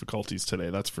technical difficulties today,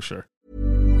 that's for sure.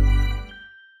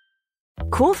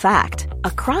 Cool fact,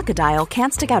 a crocodile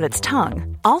can't stick out its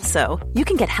tongue. Also, you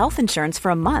can get health insurance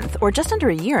for a month or just under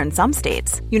a year in some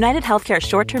states. United Healthcare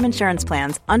short-term insurance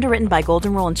plans, underwritten by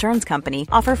Golden Rule Insurance Company,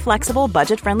 offer flexible,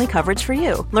 budget-friendly coverage for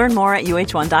you. Learn more at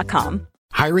uh1.com.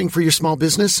 Hiring for your small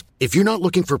business? If you're not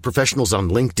looking for professionals on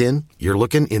LinkedIn, you're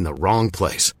looking in the wrong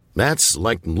place. That's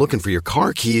like looking for your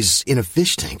car keys in a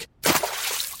fish tank.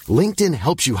 LinkedIn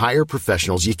helps you hire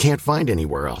professionals you can't find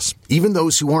anywhere else, even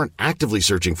those who aren't actively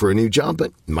searching for a new job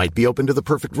but might be open to the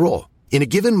perfect role. In a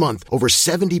given month, over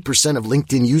 70% of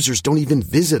LinkedIn users don't even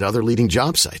visit other leading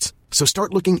job sites. So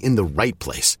start looking in the right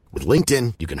place. With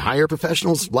LinkedIn, you can hire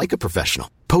professionals like a professional.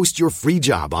 Post your free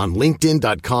job on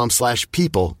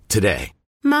linkedin.com/people today.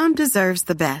 Mom deserves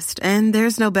the best, and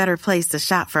there's no better place to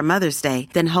shop for Mother's Day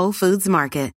than Whole Foods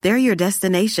Market. They're your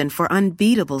destination for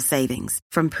unbeatable savings,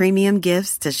 from premium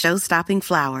gifts to show-stopping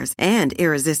flowers and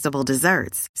irresistible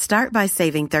desserts. Start by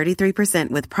saving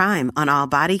 33% with Prime on all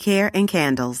body care and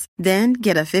candles. Then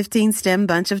get a 15-stem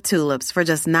bunch of tulips for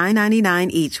just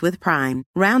 $9.99 each with Prime.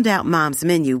 Round out Mom's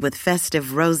menu with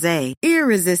festive rosé,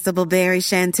 irresistible berry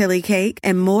chantilly cake,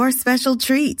 and more special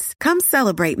treats. Come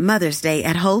celebrate Mother's Day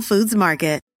at Whole Foods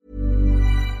Market.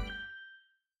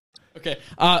 Okay,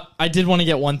 I did want to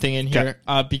get one thing in here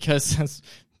because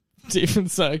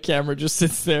David's camera just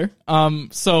sits there.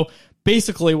 So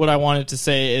basically what I wanted to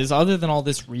say is, other than all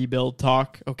this rebuild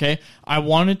talk, okay, I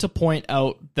wanted to point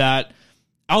out that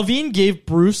Alvin gave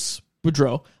Bruce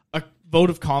Boudreau a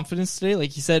vote of confidence today. Like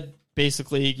he said,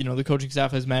 basically, the coaching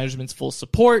staff has management's full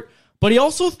support, but he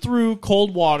also threw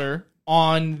cold water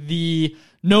on the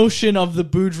notion of the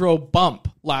Boudreau bump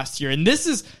last year. And this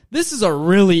is a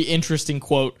really interesting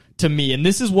quote to me. And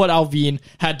this is what Alvin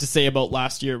had to say about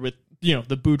last year with,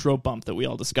 the Boudreau bump that we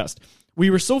all discussed. We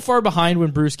were so far behind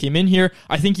when Bruce came in here.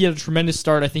 I think he had a tremendous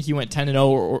start. I think he went 10-0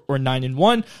 or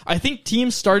 9-1. I think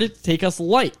teams started to take us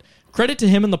light. Credit to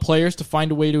him and the players to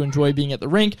find a way to enjoy being at the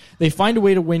rink. They find a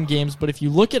way to win games, but if you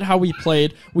look at how we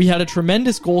played, we had a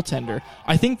tremendous goaltender.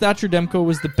 I think Thatcher Demko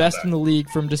was the best in the league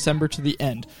from December to the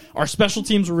end. Our special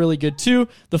teams were really good too.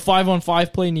 The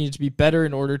 5-on-5 play needed to be better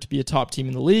in order to be a top team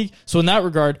in the league. So in that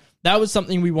regard, that was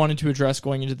something we wanted to address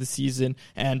going into the season,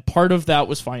 and part of that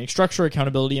was finding structure,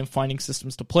 accountability, and finding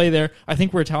systems to play there. I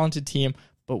think we're a talented team,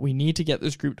 but we need to get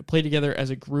this group to play together as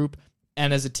a group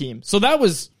and as a team. So that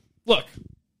was, look,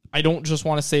 I don't just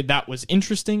want to say that was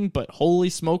interesting, but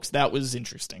holy smokes, that was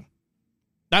interesting.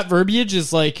 That verbiage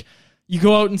is like, you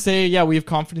go out and say, yeah, we have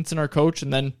confidence in our coach,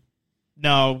 and then,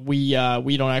 no, we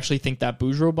don't actually think that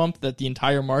Boudreau bump that the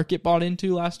entire market bought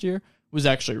into last year was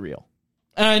actually real.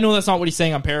 And I know that's not what he's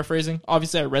saying. I'm paraphrasing.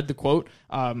 Obviously, I read the quote,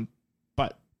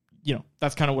 but,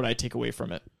 that's kind of what I take away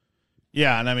from it.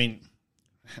 Yeah, and I mean,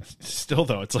 still,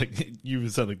 though, it's like you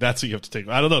said, like that's what you have to take.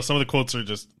 I don't know. Some of the quotes are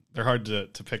just, they're hard to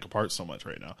pick apart so much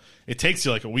right now. It takes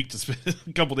you like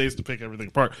a couple days to pick everything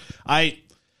apart. I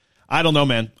don't know,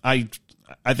 man. I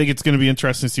think it's going to be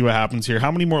interesting to see what happens here.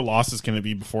 How many more losses can it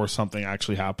be before something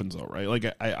actually happens, though, right? Like,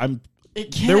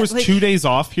 there was 2 days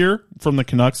off here from the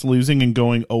Canucks losing and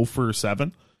going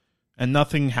 0-7, and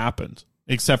nothing happened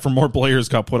except for more players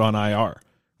got put on IR,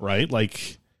 right?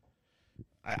 Like,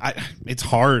 it's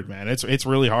hard, man. It's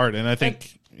really hard, and I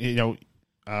think Yako.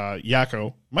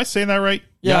 Am I saying that right?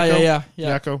 Yeah.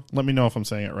 Yako, let me know if I'm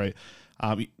saying it right.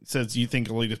 He says, "You think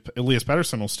Elias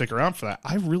Pettersson will stick around for that?"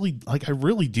 I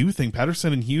really do think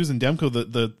Pettersson and Hughes and Demko.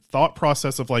 The thought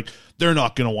process of like they're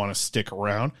not going to want to stick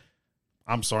around.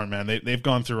 I'm sorry, man. They've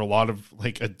gone through a lot of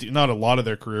not a lot of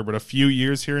their career, but a few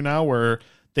years here now where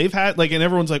they've had and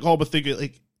everyone's like, oh, but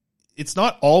it's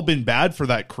not all been bad for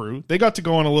that crew. They got to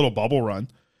go on a little bubble run.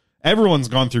 Everyone's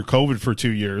gone through COVID for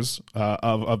 2 years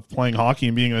of playing hockey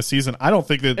and being in a season. I don't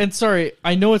think that. And sorry,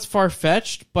 I know it's far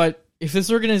fetched, but if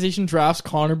this organization drafts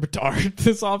Connor Bedard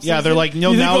this offseason, yeah, they're like,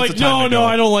 no, now it's the time to go.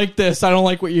 I don't like this. I don't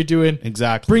like what you're doing.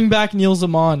 Exactly. Bring back Neil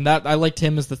Zaman. That I liked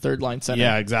him as the third line center.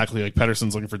 Yeah, exactly. Like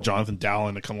Pettersson's looking for Jonathan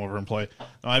Dallin to come over and play.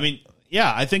 I mean,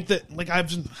 yeah, I think that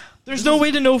there's no way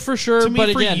to know for sure. To me,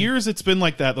 but for years it's been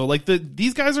like that though. Like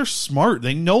these guys are smart.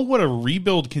 They know what a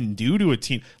rebuild can do to a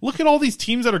team. Look at all these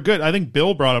teams that are good. I think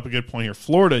Bill brought up a good point here.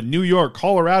 Florida, New York,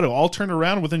 Colorado, all turned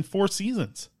around within 4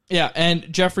 seasons. Yeah,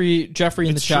 and Jeffrey in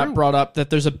the chat brought up that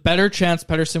there's a better chance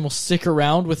Pettersson will stick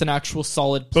around with an actual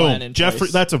solid plan in Jeffrey,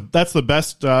 place. That's the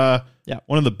best.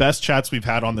 One of the best chats we've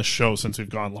had on the show since we've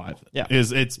gone live. Yeah,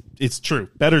 it's true.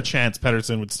 Better chance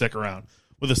Pettersson would stick around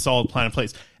with a solid plan in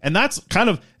place, and that's kind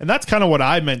of what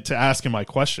I meant to ask in my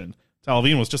question to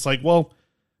Alvin was just like, well,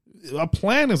 a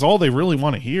plan is all they really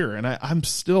want to hear, and I'm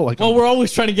still like, well, we're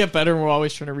always trying to get better, and we're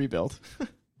always trying to rebuild.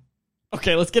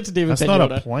 Okay, let's get to David That's Pagnotta.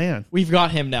 Not a plan. We've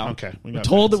got him now. Okay. We're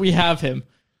told that we have him.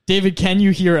 David, can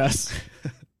you hear us?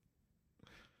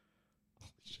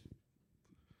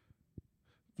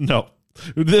 No.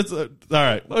 All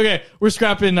right. Okay, we're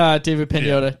scrapping David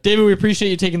Pagnotta. Yeah. David, we appreciate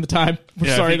you taking the time.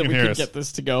 We're sorry that we couldn't get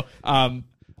this to go.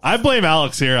 I blame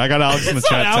Alex here. I got Alex in the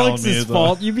chat telling me. It's Alex's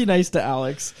fault. You be nice to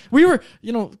Alex. We were,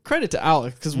 credit to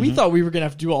Alex, because we thought we were going to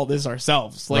have to do all this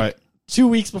ourselves. Right. 2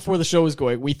 weeks before the show was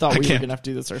going, we thought we were going to have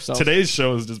to do this ourselves. Today's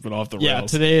show has just been off the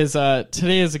rails. Yeah,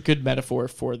 today is a good metaphor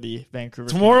for the Vancouver.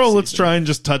 Tomorrow, let's try and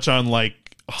just touch on Tomorrow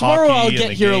hockey. I'll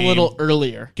get here a little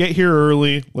earlier. Get here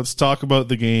early. Let's talk about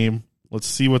the game. Let's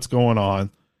see what's going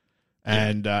on,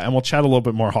 and we'll chat a little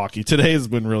bit more hockey. Today has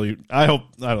been really. I don't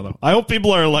know. I hope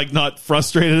people are not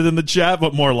frustrated in the chat,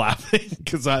 but more laughing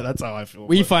because that's how I feel.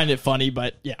 We find it funny,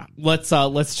 but yeah, let's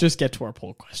just get to our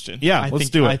poll question. Yeah, let's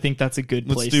do it. I think that's a good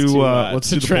place to do the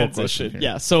transition. Poll question here.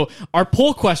 Yeah, so our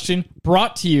poll question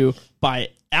brought to you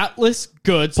by Atlas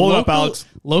Goods. Pull it up, Alex.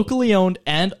 Locally owned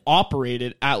and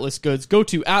operated Atlas Goods. Go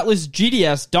to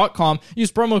atlasgds.com.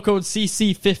 Use promo code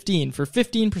CC15 for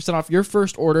 15% off your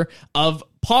first order of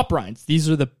pop rinds. These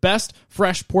are the best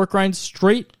fresh pork rinds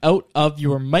straight out of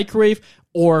your microwave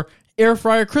or air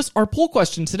fryer. Chris, our poll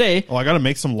question today. Oh, I got to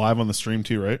make some live on the stream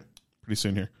too, right? Pretty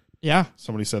soon here. Yeah.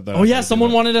 Somebody said that. Oh, yeah.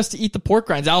 Someone wanted us to eat the pork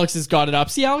rinds. Alex has got it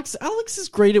up. See, Alex is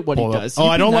great at what he does.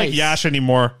 I don't like Yash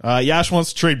anymore. Yash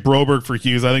wants to trade Broberg for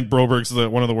Hughes. I think Broberg's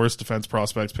one of the worst defense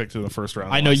prospects picked in the first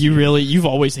round. I know you've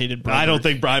always hated Broberg. I don't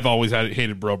think I've always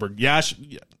hated Broberg. Yash,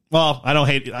 Well, I don't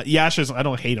hate Yash. I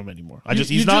don't hate him anymore.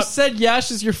 You just said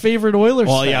Yash is your favorite Oilers.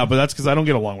 Well, fan. yeah, but that's because I don't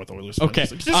get along with Oilers. Okay,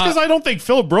 just because I don't think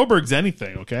Philip Broberg's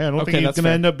anything. Okay, I don't think he's going to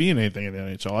end up being anything in the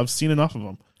NHL. I've seen enough of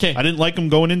him. Okay, I didn't like him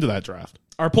going into that draft.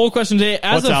 Our poll question today: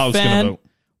 as What's a Alex fan, gonna vote?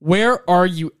 where are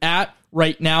you at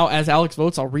right now? As Alex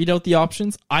votes, I'll read out the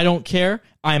options. I don't care.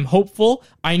 I'm hopeful.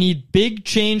 I need big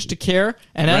change to care.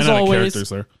 And as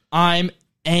always, I'm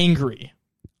angry.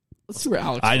 Let's see where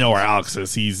Alex is. I know where Alex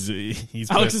is. He's Alex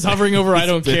pissed. is hovering over I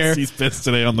don't care. He's pissed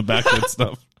today on the backwood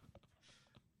stuff.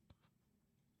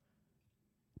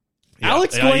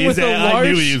 Alex going with a large...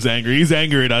 I knew he was angry. He's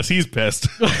angry at us. He's pissed.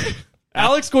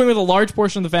 Alex going with a large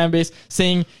portion of the fan base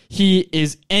saying he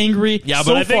is angry. Yeah,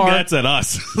 but I think that's at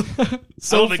us. I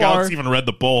don't think Alex even read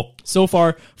the poll. So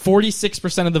far,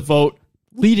 46% of the vote,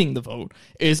 leading the vote,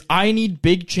 is I need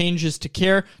big changes to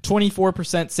care.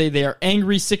 24% say they are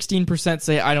angry. 16%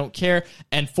 say I don't care.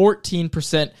 And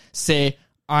 14% say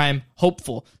I'm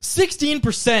hopeful.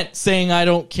 16% saying I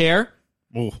don't care.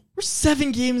 Ooh. We're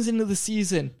 7 games into the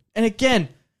season. And again,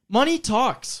 money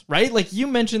talks, right? Like you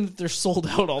mentioned that they're sold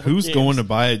out all the Who's games. going to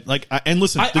buy it? And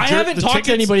listen, I haven't talked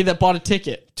to anybody that bought a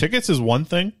ticket. Tickets is one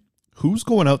thing. Who's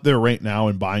going out there right now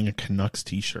and buying a Canucks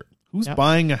t-shirt? Who's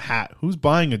buying a hat? Who's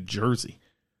buying a jersey?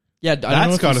 Yeah, I don't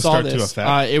know if you saw this.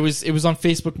 To it was on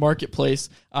Facebook Marketplace.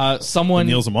 Someone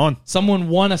Neil Zaman. Someone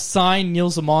won a signed Neil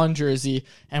Zaman jersey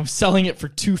and was selling it for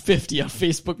 $250 on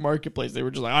Facebook Marketplace. They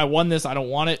were just like, I won this. I don't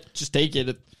want it. Just take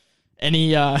it.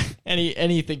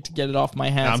 Anything to get it off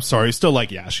my hands. I'm sorry. Still like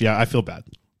Yash. Yeah, I feel bad.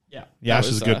 Yeah, Yash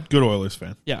is a good Oilers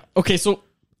fan. Yeah. Okay, so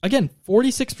again,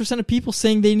 46% of people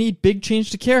saying they need big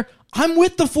change to care. I'm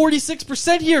with the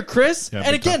 46% here, Chris. Yeah,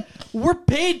 and again, we're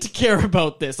paid to care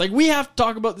about this. Like, we have to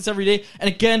talk about this every day. And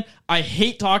again, I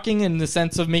hate talking in the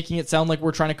sense of making it sound like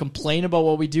we're trying to complain about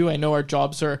what we do. I know our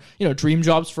jobs are, dream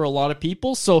jobs for a lot of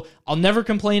people. So I'll never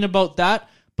complain about that.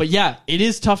 But yeah, it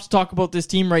is tough to talk about this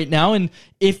team right now. And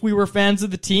if we were fans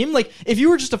of the team, like if you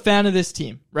were just a fan of this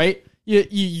team, right?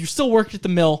 You still worked at the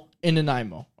mill in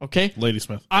Nanaimo, okay?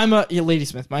 Ladysmith. I'm a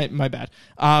Ladysmith. My bad.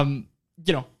 I'm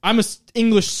a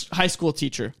English high school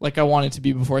teacher, like I wanted to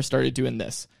be before I started doing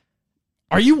this.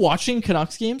 Are you watching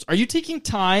Canucks games? Are you taking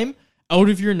time out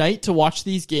of your night to watch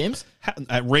these games?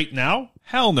 Right now?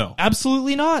 Hell no.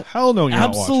 Absolutely not. Hell no. You're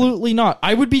absolutely not.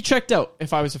 I would be checked out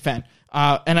if I was a fan.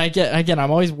 And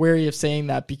I'm always wary of saying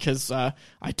that because I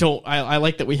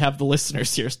like that we have the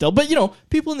listeners here still. But,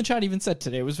 people in the chat even said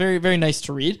today, it was very, very nice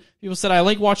to read. People said, I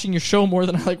like watching your show more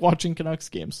than I like watching Canucks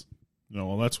games. No,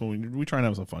 well, that's when we try and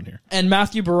have some fun here. And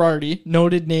Matthew Berardi,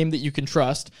 noted name that you can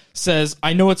trust, says,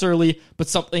 I know it's early, but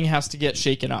something has to get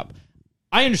shaken up.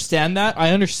 I understand that. I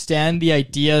understand the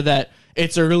idea that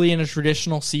it's early in a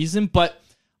traditional season, but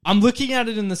I'm looking at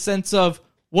it in the sense of,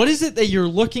 what is it that you're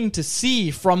looking to see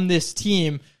from this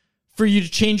team for you to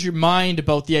change your mind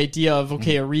about the idea of,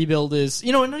 okay, a rebuild is,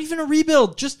 not even a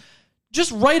rebuild, just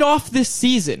right off this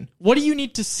season. What do you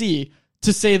need to see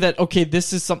to say that, okay,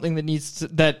 this is something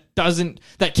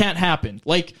that can't happen?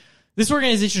 Like, this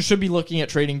organization should be looking at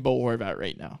trading Bo Horvat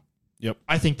right now. Yep.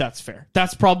 I think that's fair.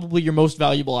 That's probably your most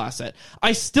valuable asset.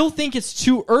 I still think it's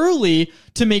too early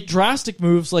to make drastic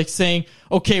moves like saying,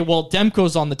 okay, well,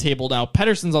 Demko's on the table now,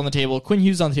 Pettersson's on the table, Quinn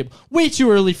Hughes on the table. Way too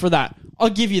early for that.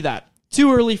 I'll give you that.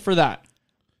 Too early for that.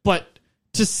 But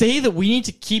to say that we need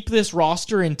to keep this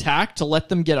roster intact to let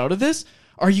them get out of this,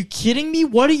 are you kidding me?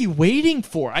 What are you waiting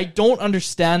for? I don't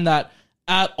understand that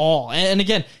at all. And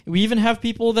again, we even have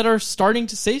people that are starting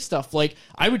to say stuff like,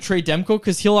 I would trade Demko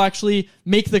because he'll actually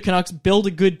make the Canucks build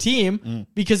a good team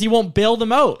because he won't bail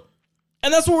them out.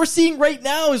 And that's what we're seeing right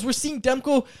now is we're seeing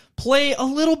Demko play a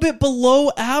little bit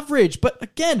below average. But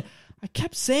again, I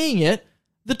kept saying it,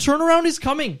 the turnaround is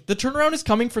coming. The turnaround is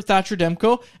coming for Thatcher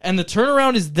Demko, and the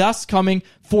turnaround is thus coming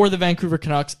for the Vancouver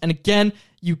Canucks. And again,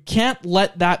 you can't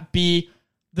let that be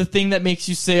the thing that makes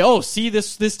you say, oh, see,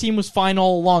 this team was fine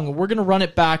all along, and we're going to run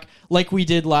it back like we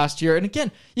did last year. And again,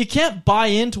 you can't buy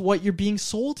into what you're being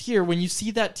sold here when you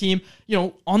see that team,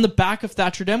 on the back of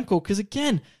Thatcher Demko. Because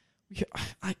again,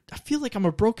 I feel like I'm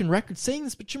a broken record saying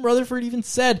this, but Jim Rutherford even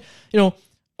said,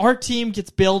 our team gets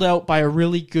bailed out by a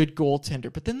really good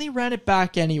goaltender, but then they ran it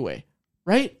back anyway.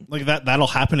 Right? Like that'll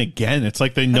happen again. It's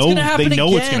like they know it's going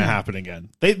to happen again.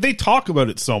 They talk about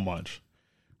it so much.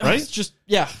 Right? It's just,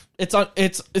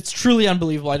 it's truly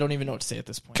unbelievable. I don't even know what to say at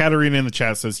this point. Katarina in the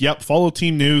chat says, yep, follow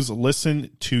team news,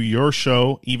 listen to your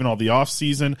show, even all the off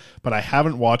season, but I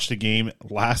haven't watched a game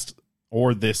last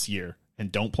or this year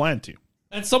and don't plan to.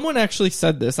 And someone actually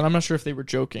said this, and I'm not sure if they were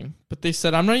joking, but they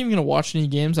said, I'm not even going to watch any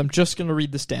games. I'm just going to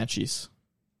read the Stanchies.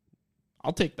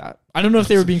 I'll take that. I don't know if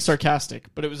they were being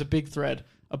sarcastic, but it was a big thread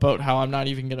about how I'm not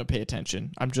even going to pay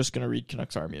attention. I'm just going to read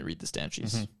Canucks Army and read the stat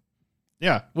sheets. Mm-hmm.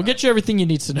 Yeah. We'll get you everything you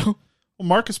need to know. Well,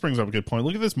 Marcus brings up a good point.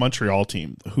 Look at this Montreal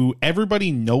team, who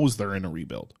everybody knows they're in a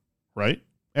rebuild, right?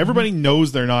 Everybody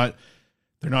knows they're not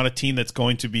a team that's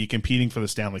going to be competing for the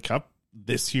Stanley Cup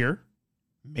this year.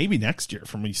 Maybe next year,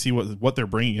 from when you see what they're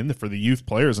bringing in for the youth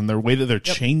players and their way that they're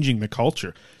changing the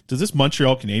culture. Does this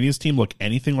Montreal Canadiens team look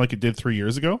anything like it did 3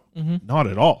 years ago? Not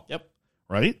at all. Yep.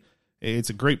 Right? It's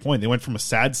a great point. They went from a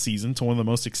sad season to one of the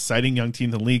most exciting young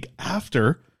teams in the league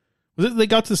after, they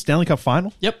got to the Stanley Cup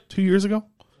final? 2 years ago?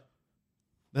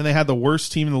 Then they had the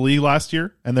worst team in the league last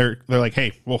year, and they're like,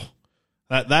 hey, well,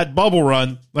 that bubble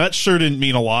run, that sure didn't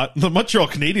mean a lot. The Montreal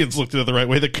Canadiens looked at it the right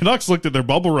way. The Canucks looked at their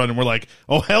bubble run and were like,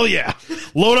 oh, hell yeah.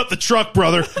 Load up the truck,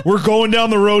 brother. We're going down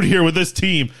the road here with this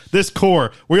team, this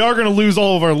core. We are going to lose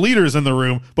all of our leaders in the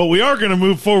room, but we are going to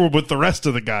move forward with the rest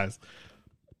of the guys.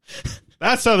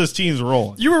 That's how this team's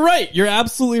rolling. You were right. You're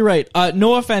absolutely right.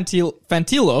 Noah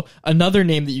Fantillo, another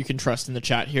name that you can trust in the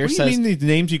chat here, says... What do you mean the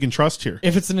names you can trust here?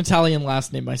 If it's an Italian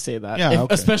last name, I say that. Yeah,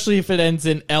 okay. Especially if it ends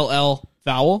in LL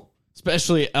vowel.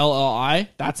 Especially LLI,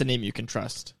 that's a name you can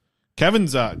trust.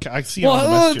 Kevin's, I see.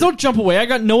 Well, don't jump away. I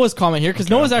got Noah's comment here because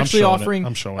Noah's actually offering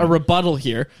a rebuttal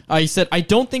here. He said, I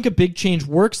don't think a big change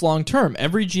works long term.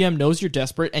 Every GM knows you're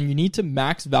desperate and you need to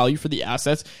max value for the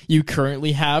assets you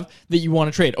currently have that you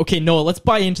want to trade. Okay, Noah, let's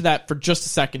buy into that for just a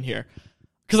second here.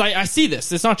 Because I see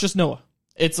this. It's not just Noah.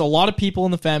 It's a lot of people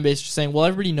in the fan base just saying, well,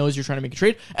 everybody knows you're trying to make a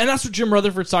trade. And that's what Jim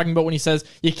Rutherford's talking about when he says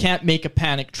you can't make a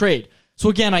panic trade. So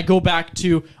again, I go back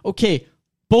to, okay,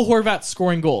 Bo Horvat's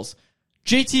scoring goals.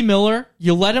 JT Miller,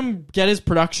 you let him get his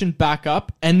production back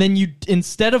up, and then you,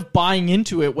 instead of buying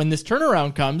into it when this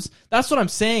turnaround comes, that's what I'm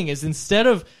saying, is instead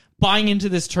of buying into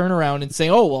this turnaround and saying,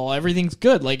 oh, well, everything's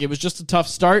good, like it was just a tough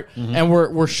start, and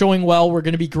we're showing well, we're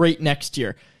going to be great next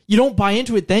year. You don't buy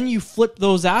into it, then you flip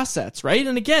those assets, right?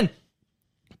 And again,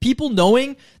 people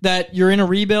knowing that you're in a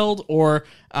rebuild or,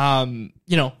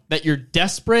 that you're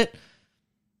desperate,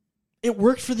 it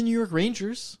worked for the New York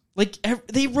Rangers. Like,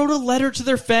 they wrote a letter to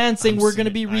their fans saying we're going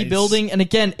to be rebuilding. And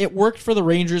again, it worked for the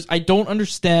Rangers. I don't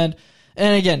understand.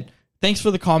 And again, thanks for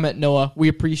the comment, Noah. We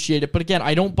appreciate it. But again,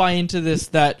 I don't buy into this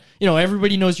that,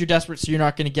 everybody knows you're desperate, so you're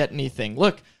not going to get anything.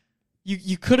 Look,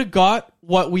 you could have got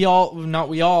what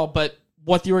but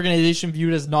what the organization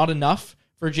viewed as not enough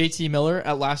for JT Miller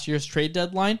at last year's trade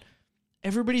deadline.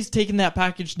 Everybody's taking that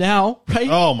package now, right?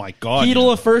 Oh my God.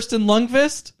 Hedl, a first, and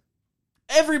Lundqvist.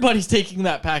 Everybody's taking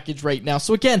that package right now.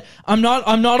 So again, I'm not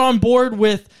on board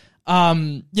with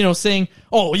saying,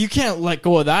 oh, you can't let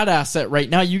go of that asset right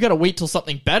now. You got to wait till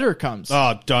something better comes.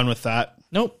 Oh, done with that.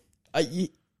 Nope.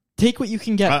 Take what you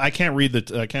can get. I can't read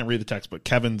the text, but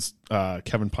Kevin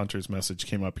Punter's message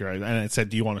came up here, and it said,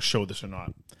 "Do you want to show this or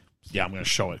not?" Yeah, I'm going to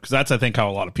show it because that's, I think, how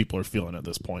a lot of people are feeling at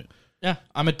this point. Yeah,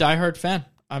 I'm a diehard fan.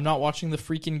 I'm not watching the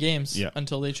freaking games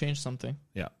until they change something.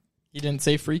 Yeah, he didn't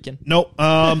say freaking. Nope.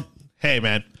 Hey,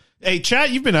 man. Hey, chat,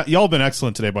 y'all been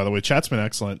excellent today, by the way. Chat's been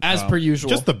excellent. As per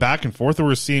usual. Just the back and forth that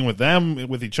we're seeing with them,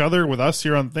 with each other, with us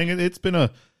here on the thing. It's been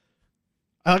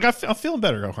I'm feeling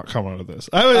better coming out of this.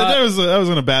 I was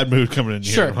in a bad mood coming in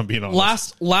here, if I'm being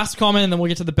honest. Last comment, and then we'll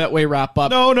get to the Betway wrap-up.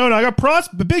 No. I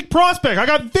got big prospect. I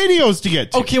got videos to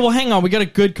get to. Okay, well, hang on. We got a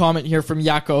good comment here from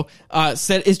Yako.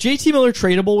 Said, is JT Miller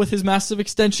tradable with his massive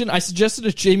extension? I suggested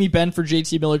a Jamie Benn for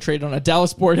JT Miller trade on a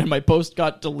Dallas board, and my post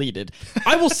got deleted.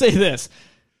 I will say this.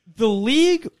 The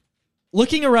league,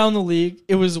 looking around the league,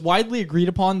 it was widely agreed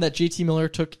upon that JT Miller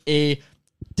took a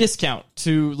discount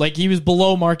to, like, he was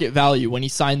below market value when he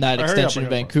signed that extension in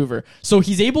Vancouver. So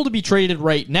he's able to be traded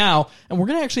right now, and we're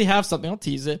going to actually have something, I'll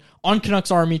tease it, on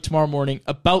Canucks Army tomorrow morning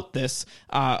about this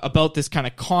kind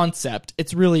of concept.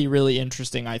 It's really, really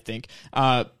interesting, I think.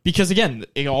 Because, again,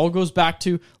 it all goes back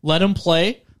to let him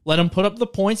play, let him put up the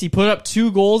points. He put up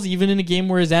 2 goals, even in a game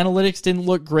where his analytics didn't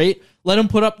look great. Let him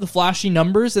put up the flashy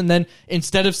numbers, and then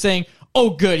instead of saying,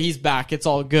 oh, good, he's back, it's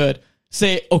all good,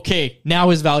 say, okay, now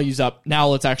his value's up. Now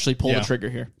let's actually pull the trigger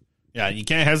here. Yeah, you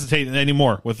can't hesitate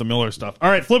anymore with the Miller stuff. All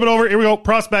right, flip it over. Here we go.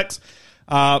 Prospects.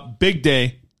 Big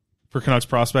day for Canucks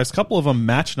prospects. A couple of them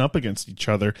matching up against each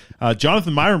other.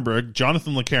 Jonathan Myrenberg,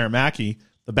 Jonathan Lekkerimäki,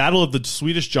 the battle of the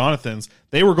Swedish Jonathans.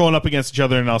 They were going up against each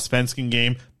other in an Allsvenskan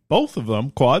game. Both of them,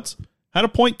 quads, had a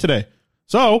point today.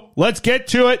 So, let's get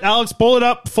to it. Alex, pull it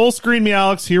up. Full screen me,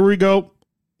 Alex. Here we go.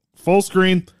 Full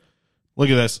screen. Look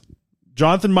at this.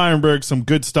 Jonathan Myrenberg, some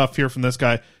good stuff here from this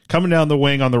guy. Coming down the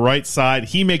wing on the right side.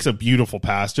 He makes a beautiful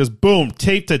pass. Just boom,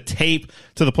 tape to tape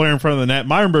to the player in front of the net.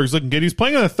 Myrenberg's looking good. He's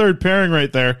playing on the third pairing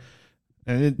right there.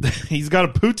 And he's got a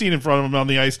Poutine in front of him on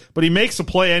the ice, but he makes a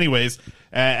play anyways.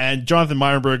 And Jonathan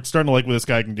Meyerberg, starting to like what this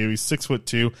guy can do. He's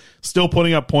 6'2", still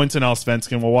putting up points in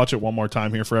Allsvenskan. We'll watch it one more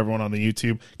time here for everyone on the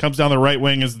YouTube. Comes down the right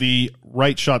wing as the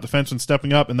right shot defenseman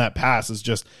stepping up, and that pass is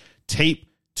just tape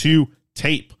to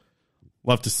tape.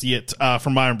 Love to see it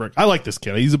from Meyerberg. I like this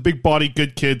kid. He's a big body,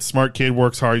 good kid, smart kid,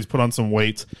 works hard. He's put on some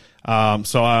weight.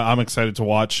 So I'm excited to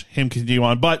watch him continue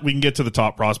on. But we can get to the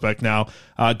top prospect now.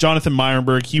 Jonathan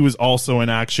Meyerberg, he was also in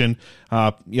action.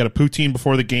 He had a poutine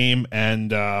before the game,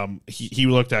 and he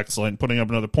looked excellent, putting up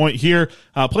another point here.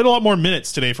 Played a lot more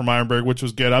minutes today for Meyerberg, which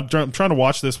was good. I'm trying to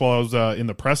watch this while I was in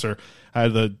the presser. I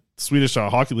had the Swedish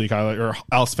Hockey League highlight, or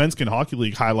Allsvenskan Hockey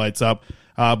League highlights up.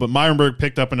 But Meyerberg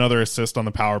picked up another assist on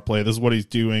the power play. This is what he's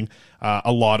doing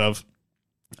a lot of.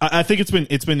 I think it's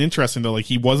been interesting though. Like,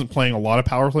 he wasn't playing a lot of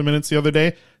power play minutes the other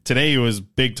day. Today he was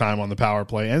big time on the power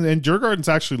play, and Djurgården's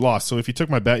actually lost. So if you took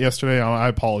my bet yesterday, I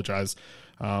apologize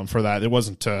for that. It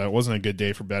wasn't a good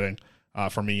day for betting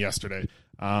for me yesterday.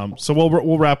 So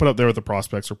we'll wrap it up there with the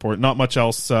prospects report. Not much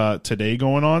else today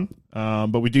going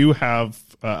on, but we do have.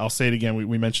 I'll say it again.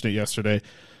 We mentioned it yesterday.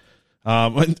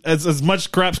 As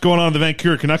much crap's going on in the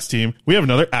Vancouver Canucks team, we have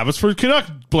another Abbotsford Canuck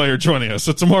player joining us.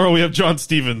 So tomorrow we have John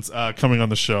Stevens coming on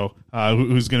the show,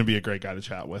 who's going to be a great guy to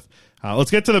chat with.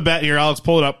 Let's get to the bet here. Alex,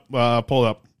 pull it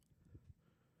up.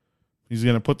 He's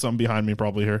going to put something behind me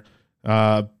probably here.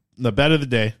 The bet of the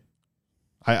day.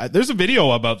 There's a video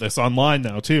about this online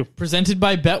now too. Presented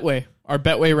by Betway, our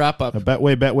Betway wrap up.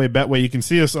 Betway. You can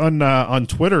see us on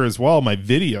Twitter as well. My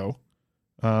video.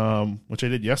 Which I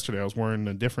did yesterday. I was wearing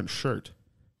a different shirt.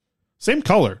 Same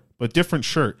color, but different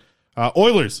shirt.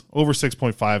 Oilers over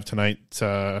 6.5 tonight.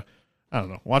 I don't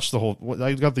know. Watch the whole.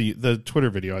 I got the Twitter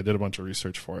video. I did a bunch of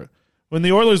research for it. When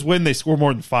the Oilers win, they score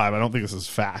more than 5. I don't think this is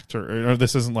fact, or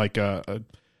this isn't like a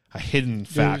hidden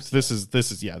fact. This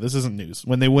isn't news.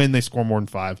 When they win, they score more than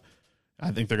 5.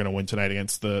 I think they're going to win tonight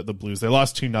against the Blues. They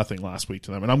lost 2-0 last week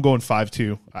to them, and I'm going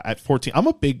 5-2 at 14. I'm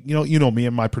a big, you know me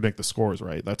and my predict the scores,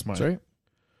 right? That's right.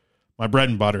 My bread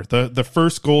and butter. The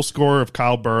first goal scorer of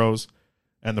Kyle Burrows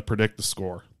and the predict the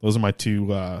score. Those are my two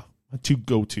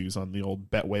go-tos on the old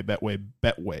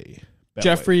Betway.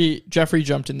 Jeffrey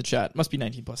jumped in the chat. Must be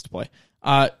 19 plus to play.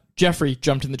 Jeffrey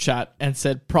jumped in the chat and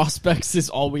said prospects is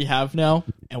all we have now,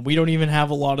 and we don't even have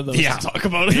a lot of those to talk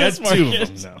about in this market. 2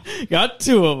 of them now. Got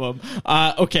 2 of them.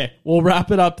 Okay, we'll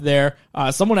wrap it up there.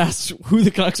 Someone asked who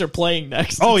the Canucks are playing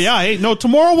next. Oh, yeah. Hey, no,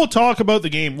 tomorrow we'll talk about the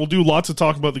game. We'll do lots of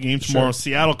talk about the game tomorrow. Sure.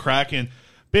 Seattle Kraken,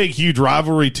 big, huge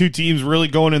rivalry. 2 teams really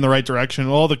going in the right direction.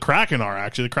 Well, the Kraken are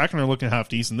actually. The Kraken are looking half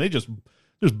decent. They just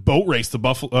boat raced the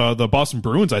Boston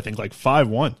Bruins, I think, like 5-1.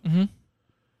 Mm-hmm.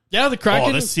 Yeah, the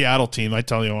Kraken. Oh, this Seattle team, I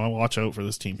tell you, I'll watch out for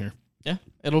this team here. Yeah,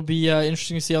 it'll be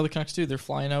interesting to see how the Canucks do. They're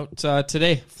flying out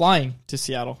today, flying to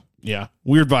Seattle. Yeah,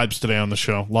 weird vibes today on the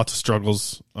show. Lots of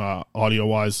struggles,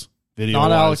 audio-wise, video-wise.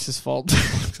 Not Alex's fault.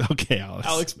 Okay, Alex.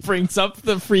 Alex brings up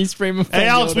the freeze frame of. Hey,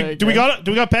 Alex, do we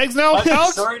got pegs now?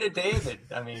 Alex? Sorry to David.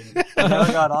 I mean, he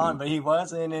never got on, but he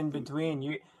wasn't in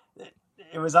between.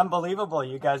 It was unbelievable.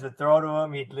 You guys would throw to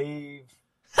him, he'd leave.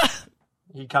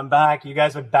 He'd come back. You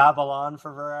guys would babble on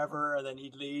for forever, and then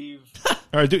he'd leave.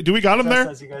 All right, do we got him there?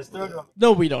 As you guys threw to him.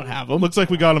 No, we don't have him. Looks like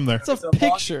we got him there. It's a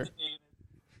picture.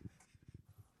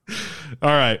 All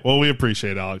right. Well, we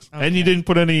appreciate it, Alex. Okay. And you didn't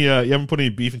put any. You haven't put any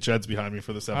beef and sheds behind me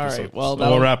for this episode. All right. Well, so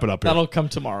we'll wrap it up here. That'll come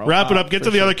tomorrow. Wrap it up. Get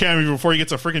to the other camera before he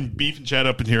gets a freaking beef and shed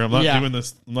up in here. I'm not doing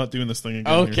this. I'm not doing this thing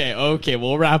again. Okay.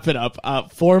 We'll wrap it up.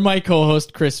 For my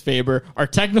co-host Chris Faber, our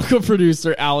technical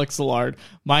producer Alex Allard,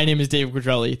 my name is David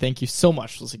Quadrelli. Thank you so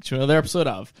much for listening to another episode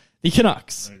of the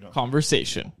Canucks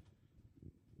Conversation.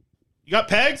 You got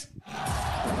pegs?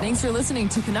 Thanks for listening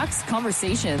to Canucks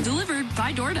Conversation, delivered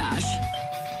by DoorDash.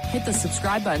 Hit the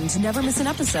subscribe button to never miss an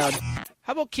episode.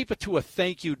 How about keep it to a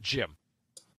thank you, Jim?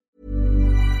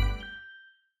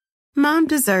 Mom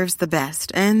deserves the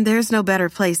best, and there's no better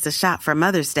place to shop for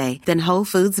Mother's Day than Whole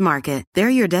Foods Market. They're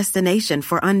your destination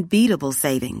for unbeatable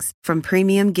savings, from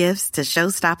premium gifts to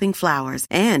show-stopping flowers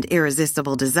and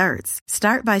irresistible desserts.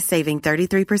 Start by saving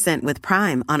 33% with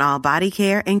Prime on all body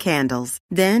care and candles.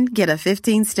 Then get a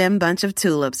 15-stem bunch of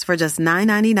tulips for just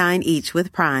 $9.99 each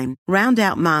with Prime. Round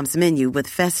out Mom's menu with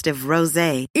festive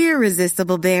rosé,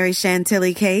 irresistible berry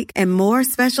chantilly cake, and more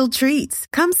special treats.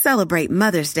 Come celebrate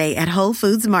Mother's Day at Whole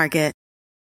Foods Market.